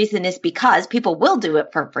 One reason is because people will do it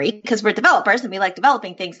for free because we're developers and we like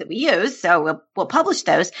developing things that we use, so we'll publish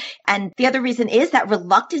those. And the other reason is that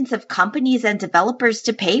reluctance of companies and developers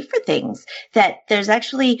to pay for things, that there's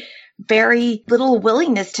actually very little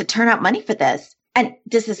willingness to turn out money for this. And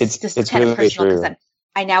this is kind of personal because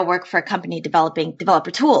I now work for a company developing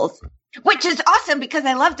developer tools, which is awesome because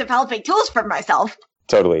I love developing tools for myself.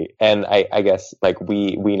 Totally. And I guess like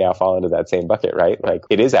we now fall into that same bucket, right? Like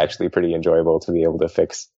it is actually pretty enjoyable to be able to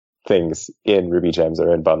fix things in Ruby Gems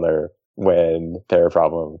or in Bundler when they're a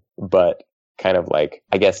problem. But kind of like,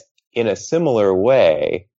 I guess in a similar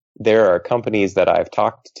way, there are companies that I've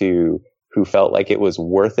talked to who felt like it was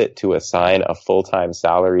worth it to assign a full-time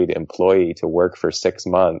salaried employee to work for 6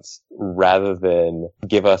 months rather than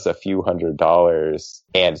give us a few $100s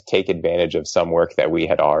and take advantage of some work that we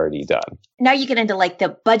had already done. Now you get into like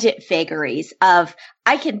the budget vagaries of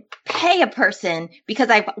I can pay a person because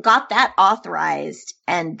I've got that authorized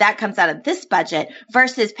and that comes out of this budget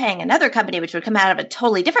versus paying another company, which would come out of a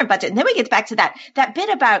totally different budget. And then we get back to that bit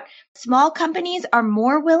about small companies are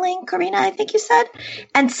more willing, Karina, I think you said.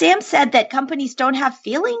 And Sam said that companies don't have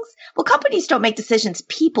feelings. Well, companies don't make decisions.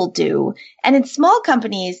 People do. And in small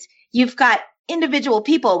companies, you've got individual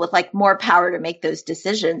people with like more power to make those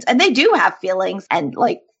decisions. And they do have feelings and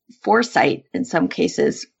like foresight in some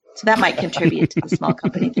cases. So that might contribute to the small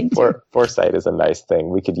company thing too. Foresight is a nice thing.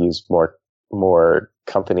 We could use more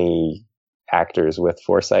company actors with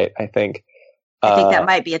foresight, I think. I think that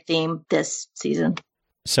might be a theme this season.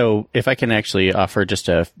 So if I can actually offer just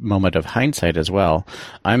a moment of hindsight as well,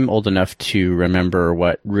 I'm old enough to remember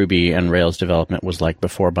what Ruby and Rails development was like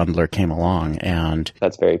before Bundler came along. And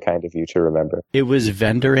that's very kind of you to remember. It was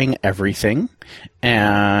vendoring everything.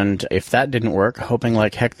 And if that didn't work, hoping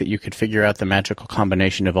like heck that you could figure out the magical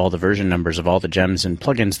combination of all the version numbers of all the gems and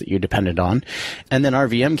plugins that you depended on. And then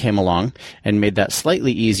RVM came along and made that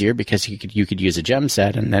slightly easier because you could use a gem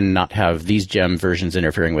set and then not have these gem versions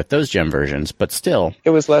interfering with those gem versions. But still,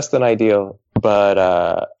 it was less than ideal, but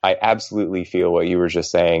I absolutely feel what you were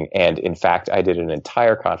just saying. And in fact, I did an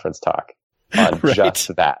entire conference talk on right.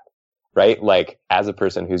 just that, right? Like, as a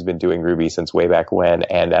person who's been doing Ruby since way back when,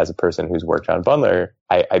 and as a person who's worked on Bundler,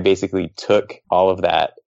 I basically took all of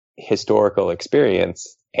that historical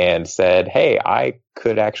experience and said, hey, I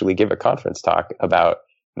could actually give a conference talk about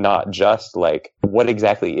not just like what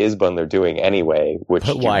exactly is Bundler doing anyway, which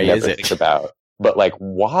but why you never is it? think about. But like,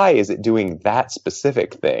 why is it doing that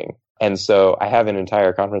specific thing? And so I have an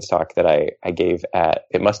entire conference talk that I gave at,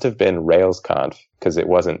 it must have been RailsConf, because it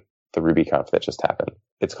wasn't the RubyConf that just happened.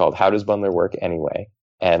 It's called How Does Bundler Work Anyway?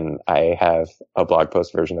 And I have a blog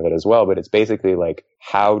post version of it as well, but it's basically like,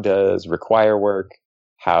 how does require work?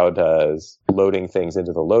 How does loading things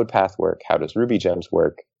into the load path work? How does Ruby gems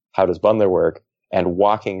work? How does Bundler work? And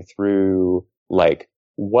walking through like,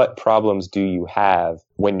 what problems do you have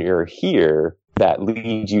when you're here that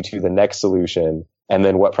lead you to the next solution? And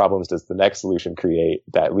then what problems does the next solution create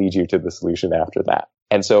that lead you to the solution after that?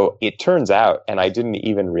 And so it turns out, and I didn't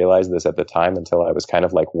even realize this at the time until I was kind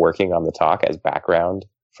of like working on the talk as background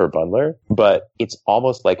for Bundler, but it's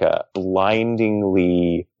almost like a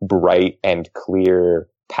blindingly bright and clear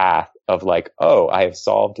path of like, oh, I have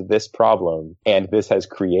solved this problem and this has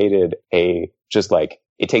created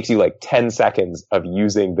it takes you like 10 seconds of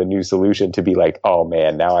using the new solution to be like, oh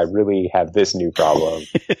man, now I really have this new problem.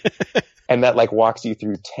 And that like walks you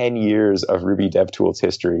through 10 years of Ruby DevTools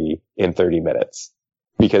history in 30 minutes.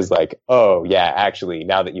 Because like, oh yeah, actually,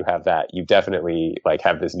 now that you have that, you definitely like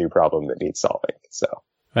have this new problem that needs solving. So.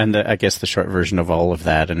 And I guess the short version of all of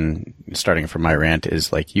that, and starting from my rant,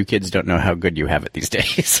 is like, you kids don't know how good you have it these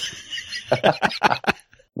days.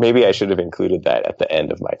 Maybe I should have included that at the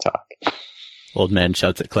end of my talk. Old man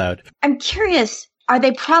shouts at cloud. I'm curious, are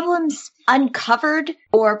they problems uncovered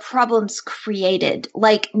or problems created?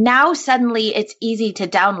 Like now suddenly it's easy to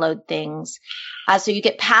download things. So you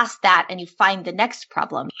get past that and you find the next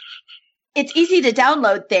problem. It's easy to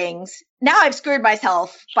download things. Now I've screwed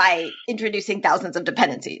myself by introducing thousands of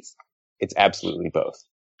dependencies. It's absolutely both.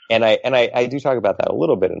 And I do talk about that a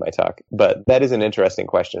little bit in my talk, but that is an interesting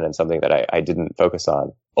question and something that I didn't focus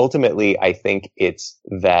on. Ultimately, I think it's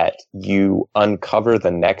that you uncover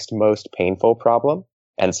the next most painful problem,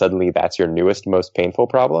 and suddenly that's your newest most painful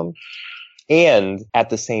problem. And at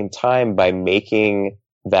the same time, by making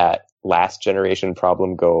that last generation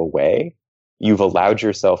problem go away, you've allowed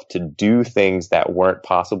yourself to do things that weren't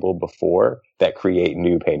possible before that create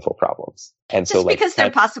new painful problems. And just so because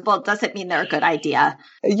they're possible doesn't mean they're a good idea.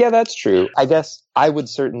 Yeah, that's true. I guess I would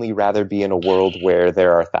certainly rather be in a world where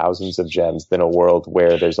there are thousands of gems than a world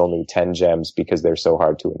where there's only 10 gems because they're so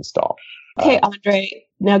hard to install. Okay, Andre,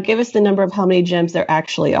 now give us the number of how many gems there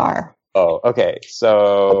actually are. Oh, okay.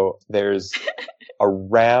 So there's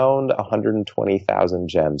around 120,000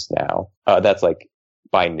 gems now. That's like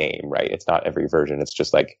by name, right? It's not every version. It's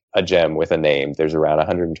just like a gem with a name. There's around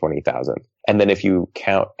 120,000. And then if you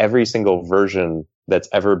count every single version that's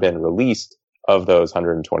ever been released of those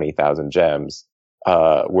 120,000 gems,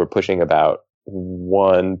 we're pushing about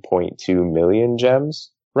 1.2 million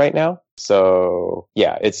gems right now. So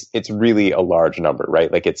yeah, it's really a large number,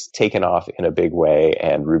 right? Like it's taken off in a big way,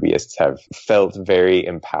 and Rubyists have felt very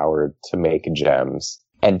empowered to make gems.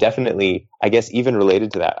 And definitely, I guess even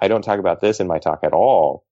related to that, I don't talk about this in my talk at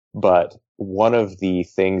all, but one of the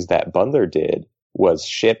things that Bundler did was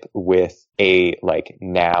ship with a like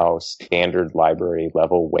now standard library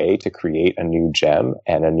level way to create a new gem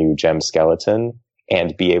and a new gem skeleton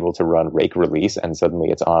and be able to run rake release, and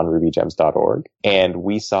suddenly it's on rubygems.org. And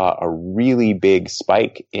we saw a really big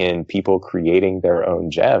spike in people creating their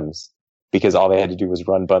own gems because all they had to do was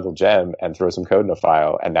run bundle gem and throw some code in a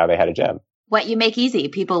file, and now they had a gem. What you make easy,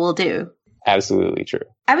 people will do. Absolutely true.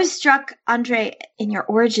 I was struck, Andre, in your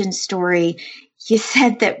origin story, you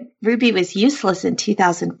said that Ruby was useless in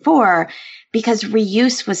 2004 because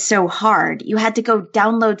reuse was so hard. You had to go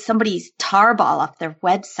download somebody's tarball off their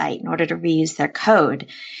website in order to reuse their code.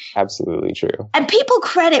 Absolutely true. And people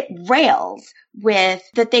credit Rails with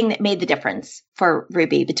the thing that made the difference for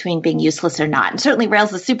Ruby between being useless or not. And certainly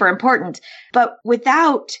Rails is super important. But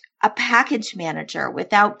without a package manager,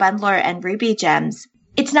 without Bundler and Ruby gems,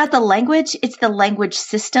 It's not the language, it's the language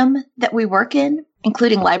system that we work in,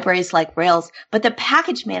 including libraries like Rails. But the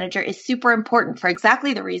package manager is super important for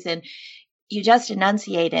exactly the reason you just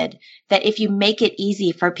enunciated, that if you make it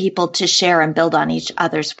easy for people to share and build on each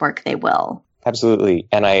other's work, they will. Absolutely.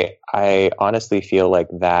 And I honestly feel like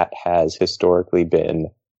that has historically been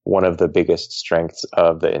one of the biggest strengths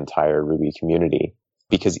of the entire Ruby community,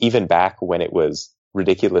 because even back when it was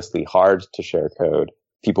ridiculously hard to share code,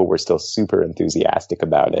 people were still super enthusiastic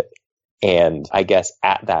about it. And I guess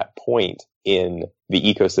at that point in the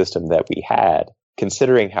ecosystem that we had,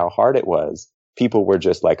 considering how hard it was, people were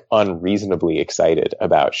just like unreasonably excited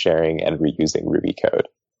about sharing and reusing Ruby code.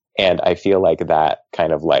 And I feel like that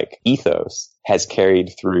kind of like ethos has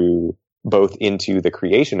carried through both into the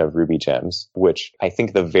creation of Ruby Gems, which I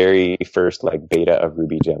think the very first like beta of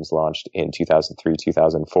Ruby Gems launched in 2003,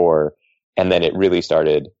 2004. And then it really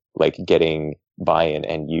started like getting buy-in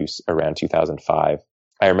and use around 2005.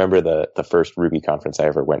 I remember the first Ruby conference I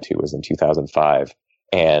ever went to was in 2005.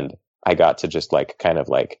 And I got to just like kind of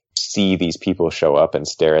like see these people show up and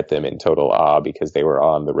stare at them in total awe because they were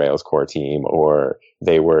on the Rails core team or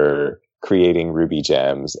they were creating Ruby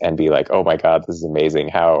Gems and be like, oh my God, this is amazing.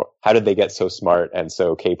 How did they get so smart and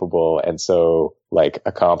so capable and so like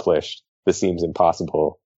accomplished? This seems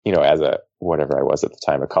impossible, you know, as a, whatever I was at the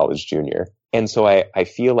time, a college junior. And so I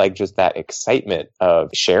feel like just that excitement of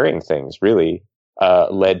sharing things really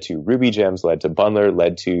led to Ruby Gems, led to Bundler,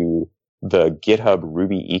 led to the GitHub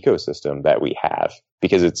Ruby ecosystem that we have,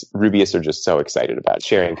 because Rubyists are just so excited about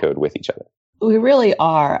sharing code with each other. We really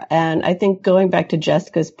are. And I think going back to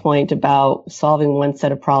Jessica's point about solving one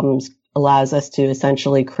set of problems allows us to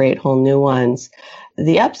essentially create whole new ones.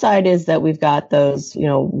 The upside is that we've got those,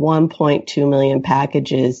 1.2 million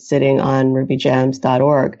packages sitting on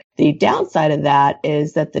rubygems.org. The downside of that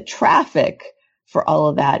is that the traffic for all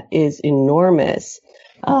of that is enormous.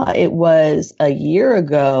 It was a year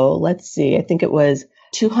ago, I think it was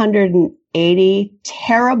 280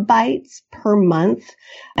 terabytes per month.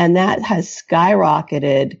 And that has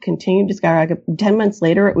skyrocketed, continued to skyrocket. 10 months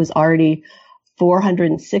later, it was already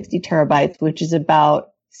 460 terabytes, which is about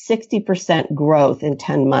 60% growth in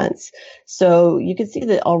 10 months. So you can see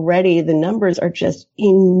that already the numbers are just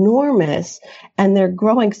enormous and they're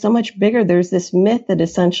growing so much bigger. There's this myth that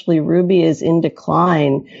essentially Ruby is in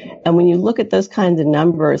decline. And when you look at those kinds of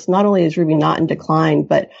numbers, not only is Ruby not in decline,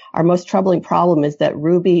 but our most troubling problem is that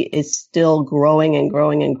Ruby is still growing and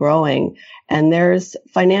growing and growing. And there's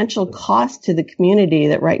financial cost to the community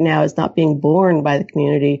that right now is not being borne by the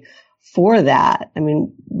community for that. I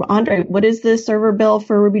mean, Andre, what is the server bill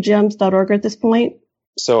for rubygems.org at this point?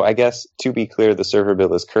 So I guess to be clear, the server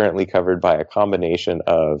bill is currently covered by a combination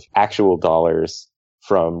of actual dollars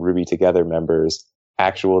from Ruby Together members,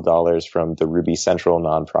 actual dollars from the Ruby Central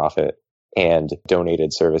nonprofit, and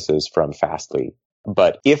donated services from Fastly.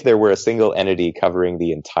 But if there were a single entity covering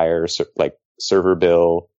the entire server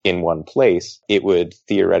bill in one place, it would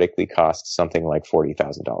theoretically cost something like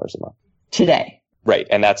 $40,000 a month. Today. Right.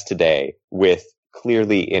 And that's today with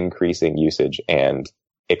clearly increasing usage and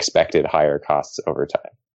expected higher costs over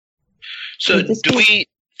time. So do we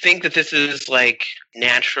think that this is like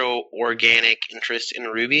natural, organic interest in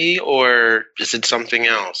Ruby, or is it something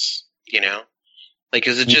else? Like,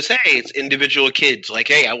 is it just, hey, it's individual kids like,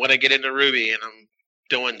 hey, I want to get into Ruby and I'm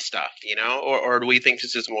doing stuff, or do we think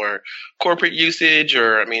this is more corporate usage,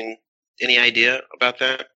 or, any idea about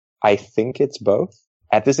that? I think it's both.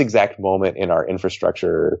 At this exact moment in our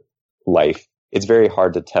infrastructure life, it's very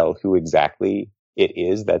hard to tell who exactly it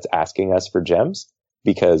is that's asking us for gems,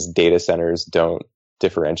 because data centers don't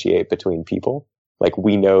differentiate between people. Like,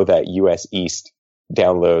 we know that US East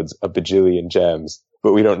downloads a bajillion gems,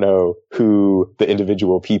 but we don't know who the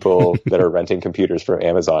individual people that are renting computers from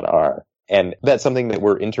Amazon are. And that's something that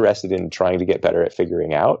we're interested in trying to get better at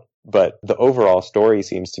figuring out. But the overall story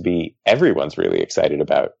seems to be everyone's really excited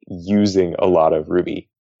about using a lot of Ruby.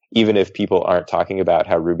 Even if people aren't talking about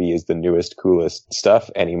how Ruby is the newest, coolest stuff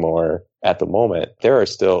anymore at the moment, there are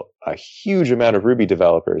still a huge amount of Ruby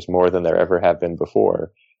developers, more than there ever have been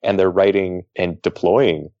before. And they're writing and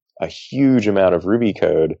deploying a huge amount of Ruby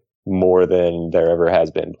code, more than there ever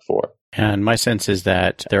has been before. And my sense is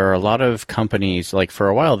that there are a lot of companies, like for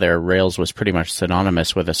a while there, Rails was pretty much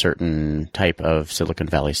synonymous with a certain type of Silicon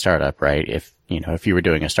Valley startup, right? If if you were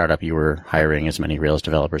doing a startup, you were hiring as many Rails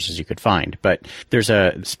developers as you could find. But there's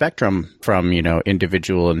a spectrum from,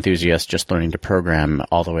 individual enthusiasts just learning to program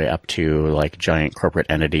all the way up to like giant corporate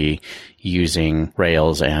entity using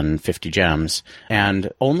Rails and 50 gems.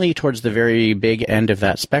 And only towards the very big end of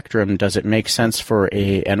that spectrum does it make sense for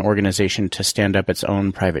an organization to stand up its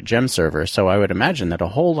own private gem server. So I would imagine that a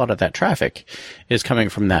whole lot of that traffic is coming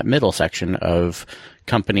from that middle section of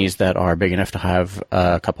companies that are big enough to have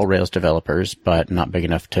a couple Rails developers, but not big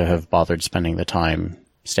enough to have bothered spending the time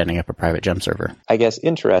standing up a private gem server. I guess,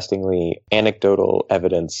 interestingly, anecdotal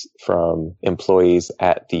evidence from employees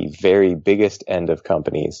at the very biggest end of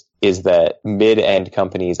companies is that mid-end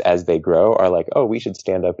companies, as they grow, are like, oh, we should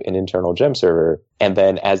stand up an internal gem server. And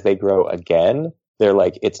then as they grow again, they're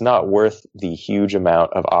like, it's not worth the huge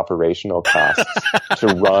amount of operational costs to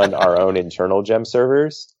run our own internal gem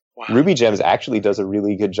servers. Wow. RubyGems actually does a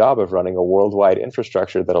really good job of running a worldwide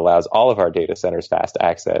infrastructure that allows all of our data centers fast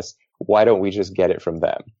access. Why don't we just get it from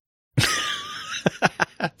them?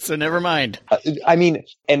 So never mind.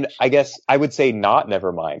 And I guess I would say not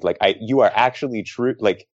never mind. Like, you are actually true.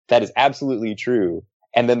 Like, that is absolutely true.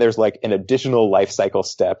 And then there's like an additional life cycle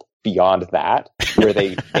step beyond that where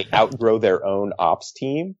they outgrow their own ops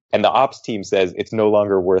team. And the ops team says it's no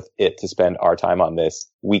longer worth it to spend our time on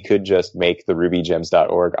this. We could just make the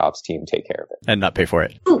rubygems.org ops team take care of it. And not pay for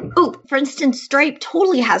it. For instance, Stripe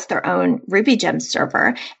totally has their own RubyGems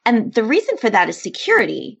server. And the reason for that is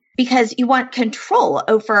security, because you want control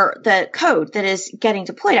over the code that is getting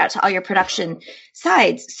deployed out to all your production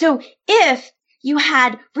sides. So if you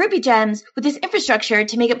had RubyGems with this infrastructure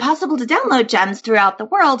to make it possible to download gems throughout the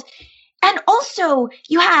world, and also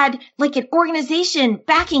you had like an organization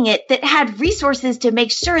backing it that had resources to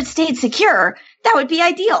make sure it stayed secure, that would be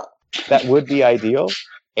ideal. That would be ideal.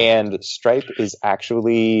 And Stripe is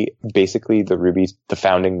actually basically the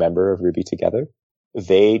founding member of Ruby Together.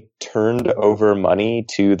 They turned over money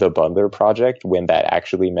to the Bundler project when that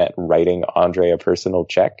actually meant writing Andre a personal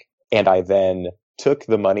check. And I then took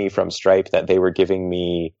the money from Stripe that they were giving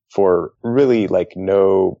me for really like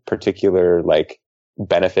no particular like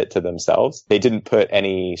benefit to themselves. They didn't put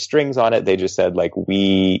any strings on it. They just said like,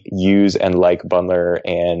 we use and like Bundler,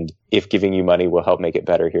 and if giving you money will help make it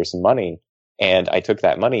better, here's some money. And I took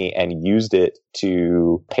that money and used it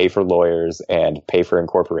to pay for lawyers and pay for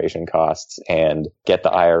incorporation costs and get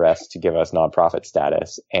the IRS to give us nonprofit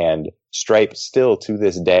status. And Stripe still to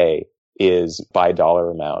this day is by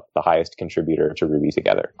dollar amount the highest contributor to Ruby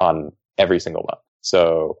Together on every single month.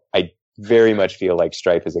 So I very much feel like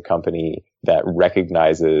Stripe is a company that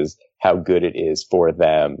recognizes how good it is for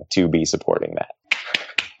them to be supporting that.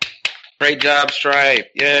 Great job,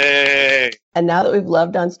 Stripe. Yay! And now that we've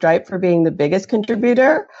loved on Stripe for being the biggest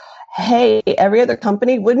contributor, hey, every other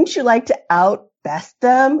company, wouldn't you like to outbest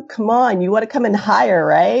them? Come on, you want to come in higher,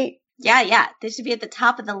 right? Yeah. They should be at the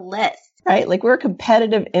top of the list. Right? Like, we're a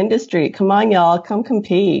competitive industry. Come on, y'all. Come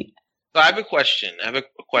compete. So I have a question.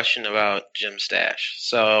 About GemStash.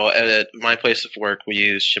 So at my place of work, we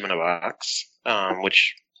use Gem in a Box,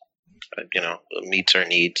 which, meets our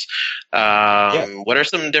needs. What are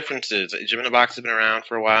some differences? Gem in a Box has been around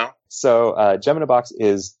for a while. So Gem in a Box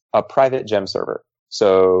is a private gem server.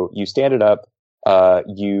 So you stand it up,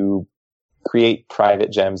 you create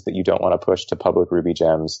private gems that you don't want to push to public Ruby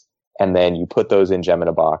gems, and then you put those in Gem in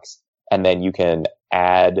a Box. And then you can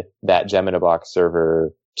add that Gem in a Box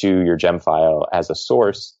server to your gem file as a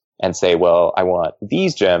source and say, well, I want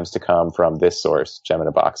these gems to come from this source, Gem in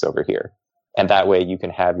a Box over here. And that way you can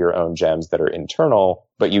have your own gems that are internal,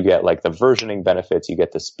 but you get like the versioning benefits, you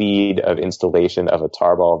get the speed of installation of a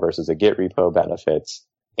tarball versus a Git repo benefits,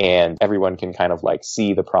 and everyone can kind of like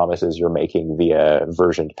see the promises you're making via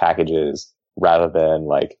versioned packages rather than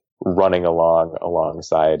like running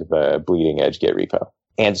alongside the bleeding edge Git repo.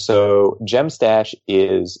 And so GemStash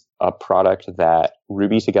is a product that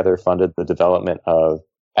Ruby Together funded the development of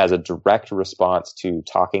as a direct response to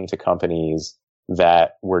talking to companies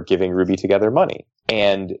that were giving Ruby Together money.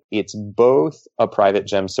 And it's both a private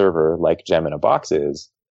gem server like Gem in a Box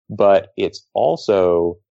is, but it's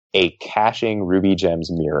also a caching Ruby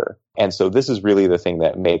gems mirror. And so this is really the thing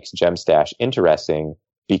that makes GemStash interesting,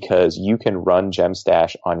 because you can run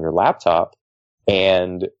GemStash on your laptop,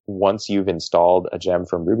 and once you've installed a gem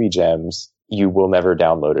from RubyGems, you will never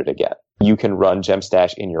download it again. You can run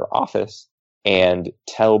GemStash in your office and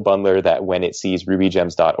tell Bundler that when it sees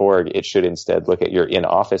rubygems.org, it should instead look at your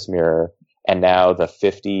in-office mirror. And now the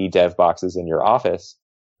 50 dev boxes in your office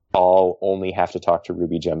all only have to talk to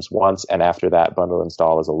RubyGems once. And after that, bundle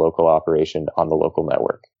install is a local operation on the local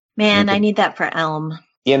network. Man, I need that for Elm.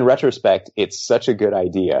 In retrospect, it's such a good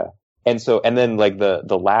idea. And then like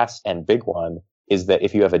the last and big one is that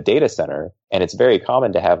if you have a data center, and it's very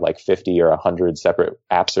common to have like 50 or 100 separate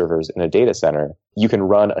app servers in a data center, you can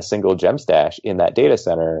run a single Gemstash in that data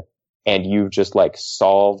center, and you've just like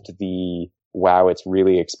solved the, wow, it's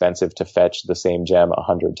really expensive to fetch the same gem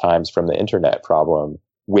 100 times from the internet problem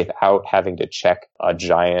without having to check a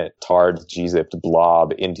giant tarred gzipped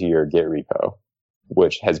blob into your Git repo,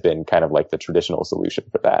 which has been kind of like the traditional solution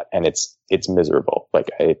for that. And it's miserable.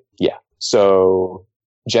 So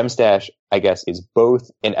Gemstash, I guess, is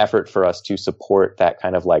both an effort for us to support that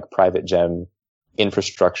kind of like private gem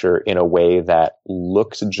infrastructure in a way that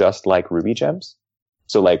looks just like Ruby gems.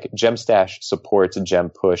 So like Gemstash supports gem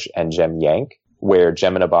push and gem yank, where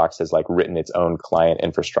Gem-in-a-Box has like written its own client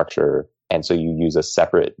infrastructure. And so you use a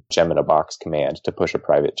separate Gem-in-a-Box command to push a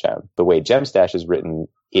private gem. The way Gemstash is written,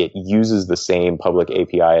 it uses the same public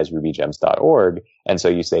API as rubygems.org. And so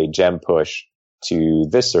you say gem push to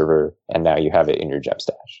this server, and now you have it in your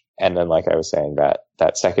Gemstash. And then, like I was saying,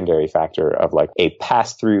 that secondary factor of like a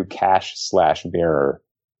pass-through cache/mirror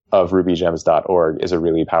of rubygems.org is a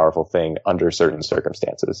really powerful thing under certain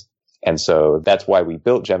circumstances. And so that's why we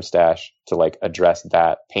built Gemstash, to like address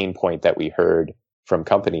that pain point that we heard from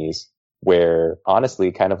companies, where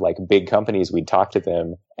honestly, kind of like big companies, we'd talk to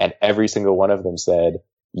them and every single one of them said,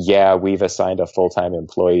 yeah, we've assigned a full-time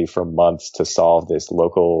employee for months to solve this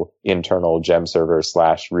local internal gem server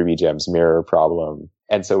 / Ruby Gems mirror problem.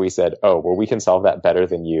 And so we said, oh, well, we can solve that better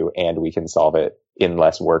than you, and we can solve it in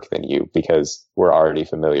less work than you because we're already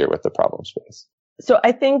familiar with the problem space. So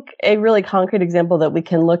I think a really concrete example that we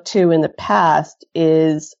can look to in the past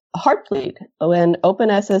is Heartbleed. When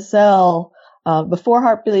OpenSSL, before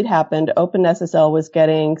Heartbleed happened, OpenSSL was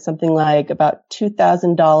getting something like about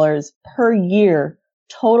 $2,000 per year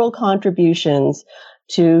total contributions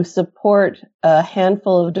to support a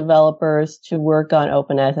handful of developers to work on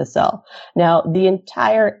OpenSSL. Now, the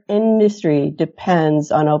entire industry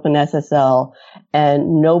depends on OpenSSL,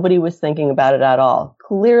 and nobody was thinking about it at all.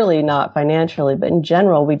 Clearly not financially, but in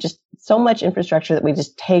general, so much infrastructure that we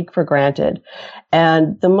just take for granted.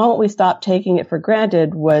 And the moment we stopped taking it for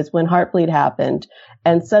granted was when Heartbleed happened.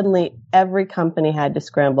 And suddenly every company had to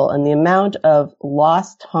scramble, and the amount of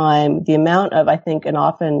lost time, the amount of, I think, and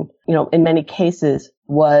often, in many cases,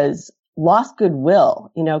 was lost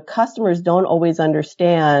goodwill. Customers don't always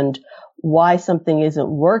understand why something isn't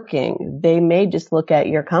working. They may just look at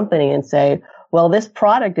your company and say, well, this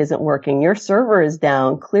product isn't working. Your server is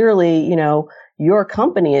down. Clearly, your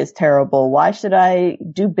company is terrible. Why should I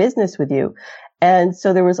do business with you? And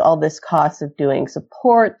so there was all this cost of doing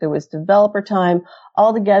support. There was developer time.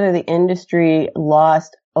 Altogether, the industry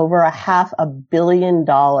lost over $500 million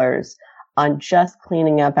on just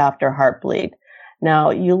cleaning up after Heartbleed. Now,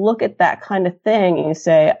 you look at that kind of thing and you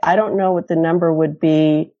say, I don't know what the number would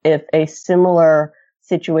be if a similar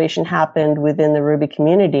situation happened within the Ruby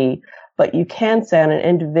community, but you can say on an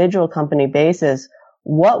individual company basis,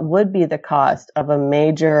 what would be the cost of a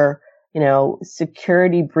major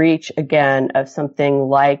security breach, again, of something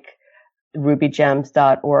like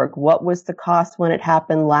rubygems.org? What was the cost when it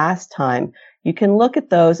happened last time? You can look at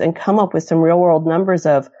those and come up with some real world numbers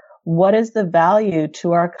of what is the value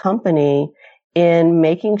to our company in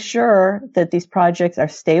making sure that these projects are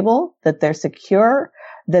stable, that they're secure,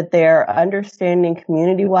 that they're understanding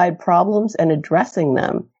community-wide problems and addressing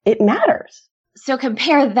them. It matters. So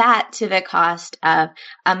compare that to the cost of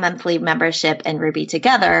a monthly membership in Ruby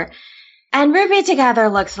Together. And Ruby Together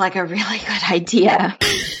looks like a really good idea,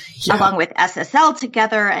 along with SSL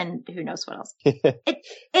Together and who knows what else.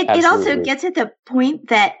 It also gets at the point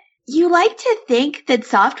that you like to think that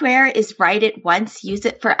software is write it once, use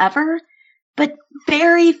it forever, but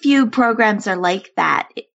very few programs are like that.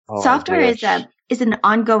 Software is an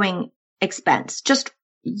ongoing expense. Just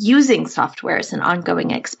using software is an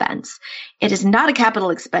ongoing expense. It is not a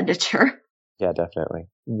capital expenditure. Yeah, definitely.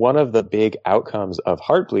 One of the big outcomes of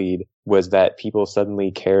Heartbleed was that people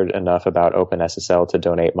suddenly cared enough about OpenSSL to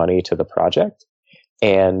donate money to the project.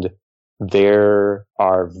 And there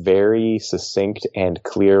are very succinct and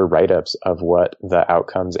clear write-ups of what the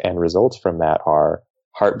outcomes and results from that are.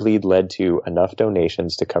 Heartbleed led to enough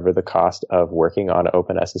donations to cover the cost of working on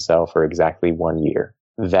OpenSSL for exactly 1 year.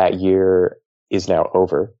 That year is now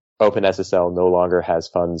over. OpenSSL no longer has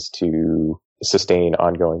funds to sustain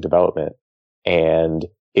ongoing development. And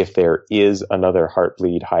if there is another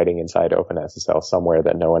Heartbleed hiding inside OpenSSL somewhere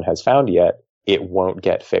that no one has found yet, it won't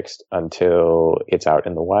get fixed until it's out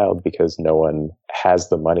in the wild because no one has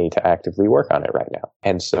the money to actively work on it right now.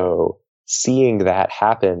 And so seeing that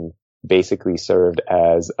happen basically served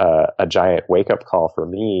as a giant wake-up call for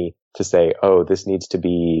me to say, oh, this needs to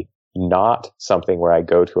be not something where I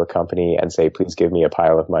go to a company and say, please give me a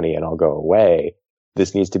pile of money and I'll go away.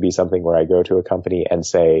 This needs to be something where I go to a company and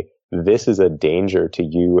say, this is a danger to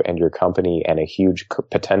you and your company and a huge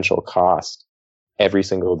potential cost every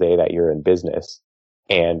single day that you're in business.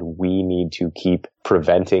 And we need to keep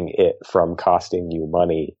preventing it from costing you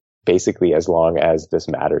money, basically as long as this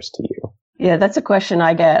matters to you. Yeah, that's a question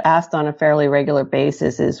I get asked on a fairly regular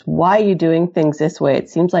basis is, why are you doing things this way? It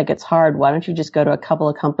seems like it's hard. Why don't you just go to a couple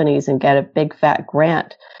of companies and get a big fat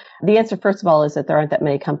grant? The answer, first of all, is that there aren't that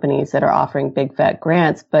many companies that are offering big fat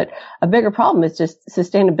grants, but a bigger problem is just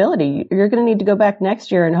sustainability. You're going to need to go back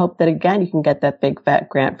next year and hope that, again, you can get that big fat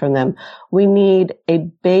grant from them. We need a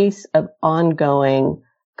base of ongoing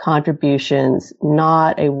contributions,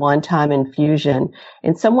 not a one-time infusion.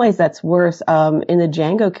 In some ways, that's worse. In the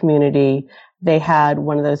Django community, they had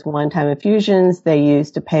one of those one-time infusions they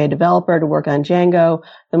used to pay a developer to work on Django.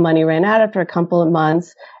 The money ran out after a couple of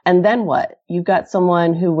months. And then what? You've got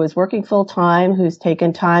someone who was working full-time, who's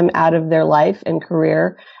taken time out of their life and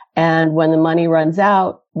career. And when the money runs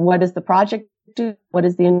out, what does the project do? What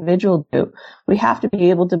does the individual do? We have to be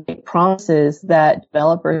able to make promises that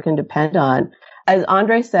developers can depend on. As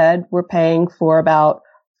Andre said, we're paying for about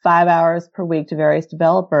 5 hours per week to various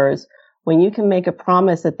developers. When you can make a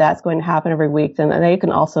promise that that's going to happen every week, then they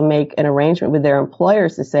can also make an arrangement with their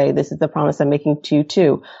employers to say, this is the promise I'm making to you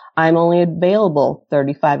too. I'm only available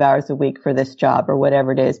 35 hours a week for this job or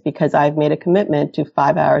whatever it is because I've made a commitment to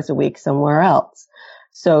 5 hours a week somewhere else.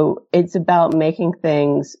 So it's about making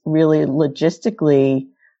things really logistically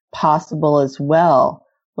possible as well.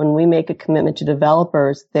 When we make a commitment to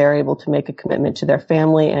developers, they're able to make a commitment to their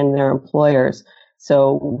family and their employers.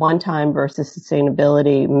 So one time versus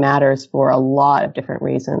sustainability matters for a lot of different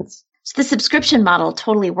reasons. So the subscription model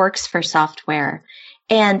totally works for software.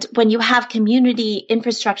 And when you have community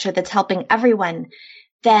infrastructure that's helping everyone,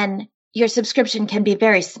 then your subscription can be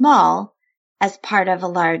very small as part of a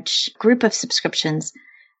large group of subscriptions.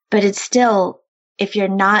 But it's still, if you're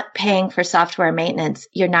not paying for software maintenance,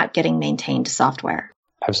 you're not getting maintained software.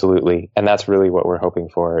 Absolutely. And that's really what we're hoping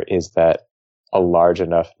for, is that a large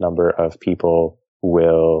enough number of people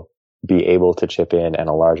will be able to chip in and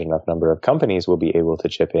a large enough number of companies will be able to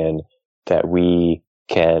chip in that we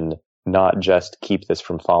can not just keep this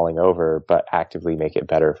from falling over, but actively make it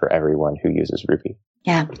better for everyone who uses Ruby.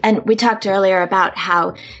 Yeah. And we talked earlier about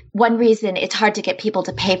how one reason it's hard to get people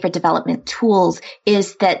to pay for development tools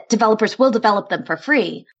is that developers will develop them for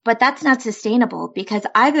free, but that's not sustainable because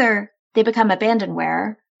either they become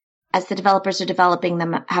abandonware as the developers are developing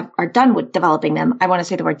them, are done with developing them. I want to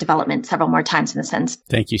say the word development several more times in the sentence.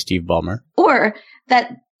 Thank you, Steve Ballmer. Or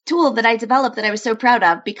that tool that I developed that I was so proud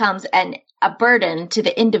of becomes a burden to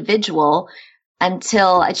the individual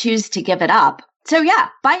until I choose to give it up. So yeah,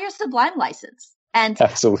 buy your Sublime license and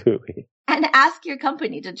absolutely, and ask your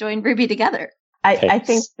company to join Ruby together. I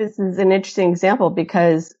think this is an interesting example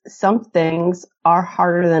because some things are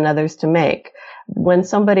harder than others to make. When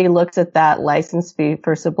somebody looks at that license fee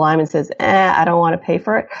for Sublime and says, I don't want to pay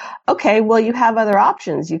for it. Okay, well, you have other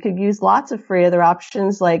options. You could use lots of free other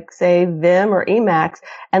options like, say, Vim or Emacs.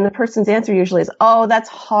 And the person's answer usually is, oh, that's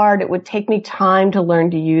hard. It would take me time to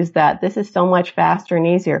learn to use that. This is so much faster and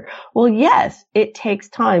easier. Well, yes, it takes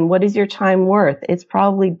time. What is your time worth? It's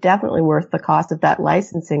probably definitely worth the cost of that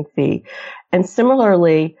licensing fee. And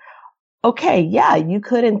similarly, okay, yeah, you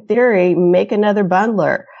could in theory make another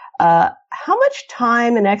bundler. How much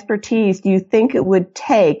time and expertise do you think it would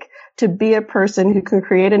take to be a person who can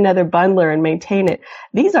create another bundler and maintain it?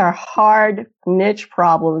 These are hard niche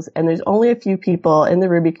problems, and there's only a few people in the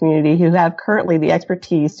Ruby community who have currently the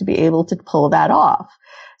expertise to be able to pull that off.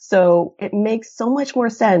 So it makes so much more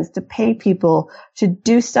sense to pay people to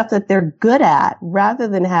do stuff that they're good at rather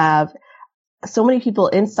than have so many people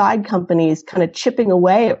inside companies kind of chipping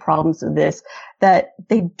away at problems of this that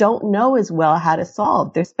they don't know as well how to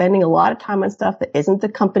solve. They're spending a lot of time on stuff that isn't the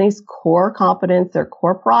company's core competence, their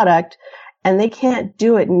core product, and they can't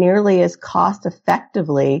do it nearly as cost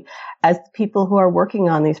effectively as the people who are working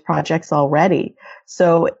on these projects already.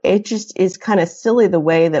 So it just is kind of silly the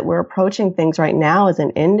way that we're approaching things right now as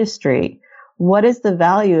an industry. What is the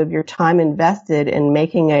value of your time invested in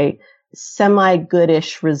making a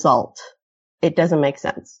semi-goodish result? It doesn't make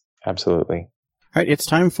sense. Absolutely. All right, it's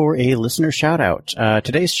time for a listener shout-out.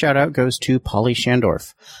 Today's shout-out goes to Polly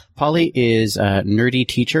Shandorf. Polly is a nerdy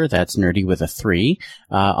teacher, that's nerdy with a 3,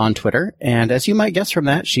 on Twitter. And as you might guess from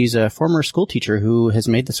that, she's a former school teacher who has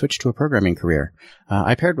made the switch to a programming career.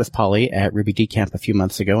 I paired with Polly at Ruby DCamp a few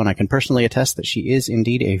months ago, and I can personally attest that she is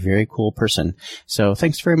indeed a very cool person. So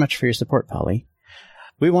thanks very much for your support, Polly.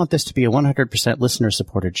 We want this to be a 100%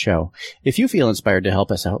 listener-supported show. If you feel inspired to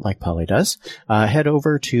help us out like Polly does, head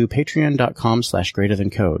over to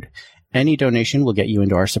patreon.com/greaterthancode. Any donation will get you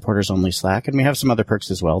into our supporters-only Slack, and we have some other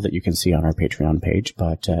perks as well that you can see on our Patreon page,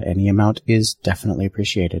 but any amount is definitely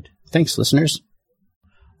appreciated. Thanks, listeners.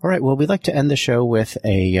 All right, well, we'd like to end the show with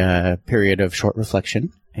a period of short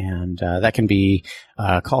reflection. And that can be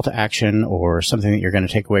a call to action or something that you're going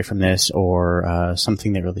to take away from this or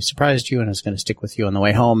something that really surprised you and is going to stick with you on the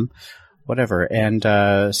way home, whatever. And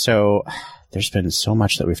so there's been so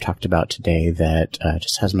much that we've talked about today that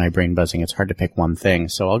just has my brain buzzing. It's hard to pick one thing.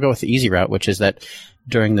 So I'll go with the easy route, which is that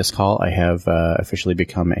during this call, I have officially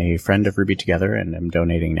become a friend of Ruby Together and am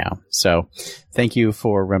donating now. So thank you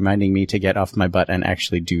for reminding me to get off my butt and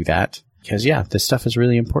actually do that because, yeah, this stuff is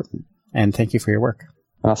really important. And thank you for your work.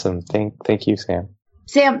 Awesome. Thank you, Sam.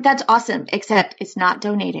 Sam, that's awesome, except it's not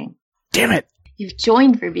donating. Damn it. You've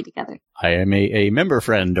joined Ruby Together. I am a member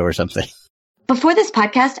friend or something. Before this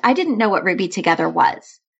podcast, I didn't know what Ruby Together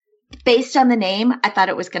was. Based on the name, I thought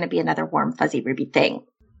it was going to be another warm, fuzzy Ruby thing.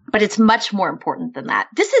 But it's much more important than that.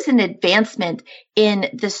 This is an advancement in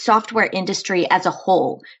the software industry as a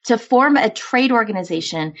whole to form a trade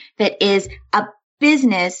organization that is a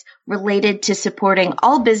business related to supporting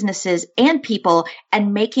all businesses and people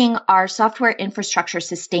and making our software infrastructure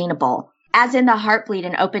sustainable. As in the Heartbleed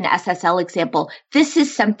and OpenSSL example, this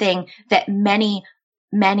is something that many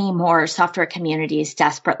more software communities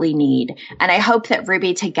desperately need. And I hope that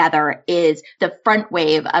Ruby Together is the front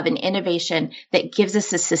wave of an innovation that gives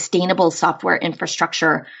us a sustainable software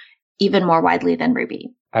infrastructure even more widely than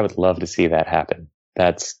Ruby. I would love to see that happen.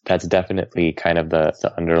 That's definitely kind of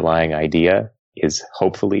the underlying idea, is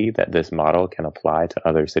hopefully that this model can apply to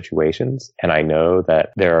other situations. And I know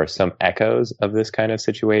that there are some echoes of this kind of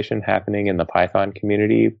situation happening in the Python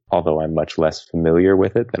community, although I'm much less familiar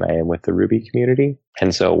with it than I am with the Ruby community.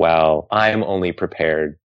 And so while I'm only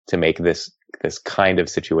prepared to make this kind of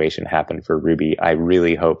situation happen for Ruby, I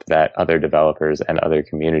really hope that other developers and other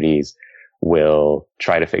communities will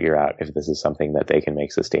try to figure out if this is something that they can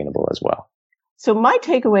make sustainable as well. So my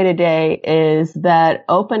takeaway today is that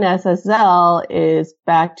OpenSSL is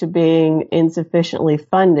back to being insufficiently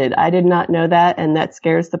funded. I did not know that, and that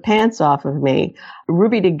scares the pants off of me.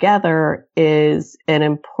 Ruby Together is an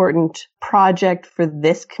important project for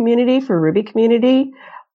this community, for Ruby community,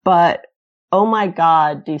 but oh my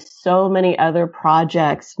God, do so many other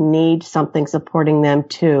projects need something supporting them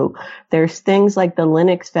too. There's things like the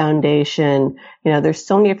Linux Foundation. There's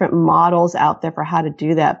so many different models out there for how to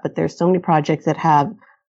do that, but there's so many projects that have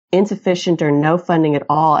insufficient or no funding at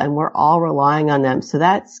all, and we're all relying on them. So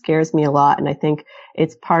that scares me a lot, and I think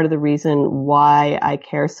it's part of the reason why I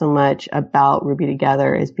care so much about Ruby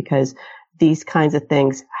Together is because these kinds of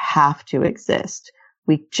things have to exist.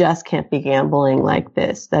 We just can't be gambling like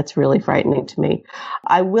this. That's really frightening to me.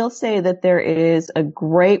 I will say that there is a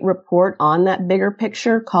great report on that bigger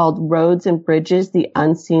picture called Roads and Bridges, the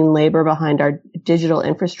Unseen Labor Behind Our Digital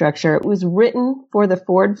Infrastructure. It was written for the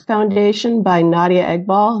Ford Foundation by Nadia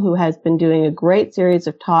Eghbal, who has been doing a great series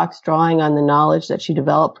of talks drawing on the knowledge that she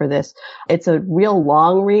developed for this. It's a real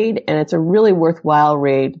long read, and it's a really worthwhile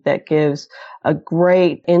read that gives a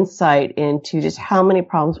great insight into just how many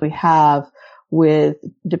problems we have with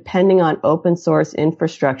depending on open source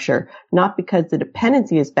infrastructure, not because the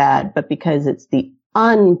dependency is bad, but because it's the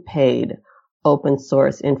unpaid open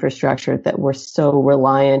source infrastructure that we're so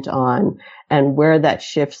reliant on, and where that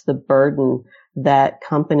shifts the burden that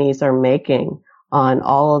companies are making on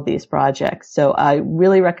all of these projects. So I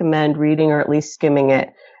really recommend reading or at least skimming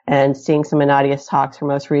it and seeing some of Nadia's talks. Her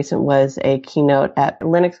most recent was a keynote at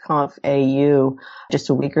LinuxConf AU just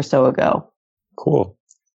a week or so ago. Cool.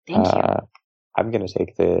 Thank you. I'm going to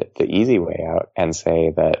take the easy way out and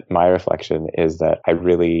say that my reflection is that I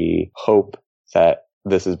really hope that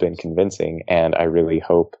this has been convincing, and I really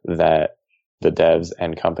hope that the devs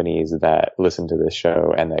and companies that listen to this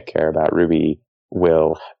show and that care about Ruby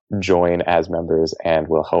will join as members and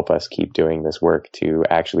will help us keep doing this work to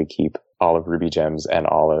actually keep all of Ruby Gems and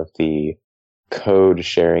all of the code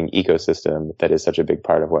sharing ecosystem that is such a big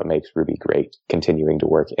part of what makes Ruby great continuing to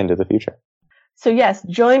work into the future. So yes,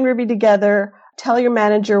 join Ruby Together. Tell your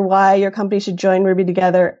manager why your company should join Ruby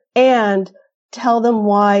Together, and tell them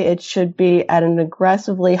why it should be at an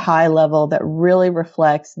aggressively high level that really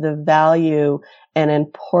reflects the value and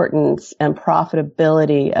importance and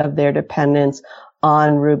profitability of their dependence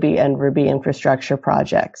on Ruby and Ruby infrastructure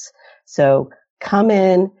projects. So come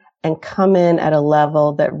in at a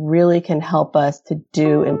level that really can help us to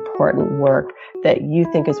do important work that you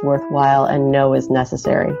think is worthwhile and know is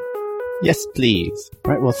necessary. Yes, please.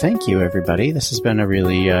 All right. Well, thank you, everybody. This has been a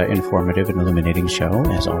really informative and illuminating show,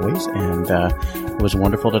 as always. And it was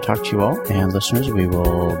wonderful to talk to you all. And listeners, we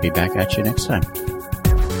will be back at you next time.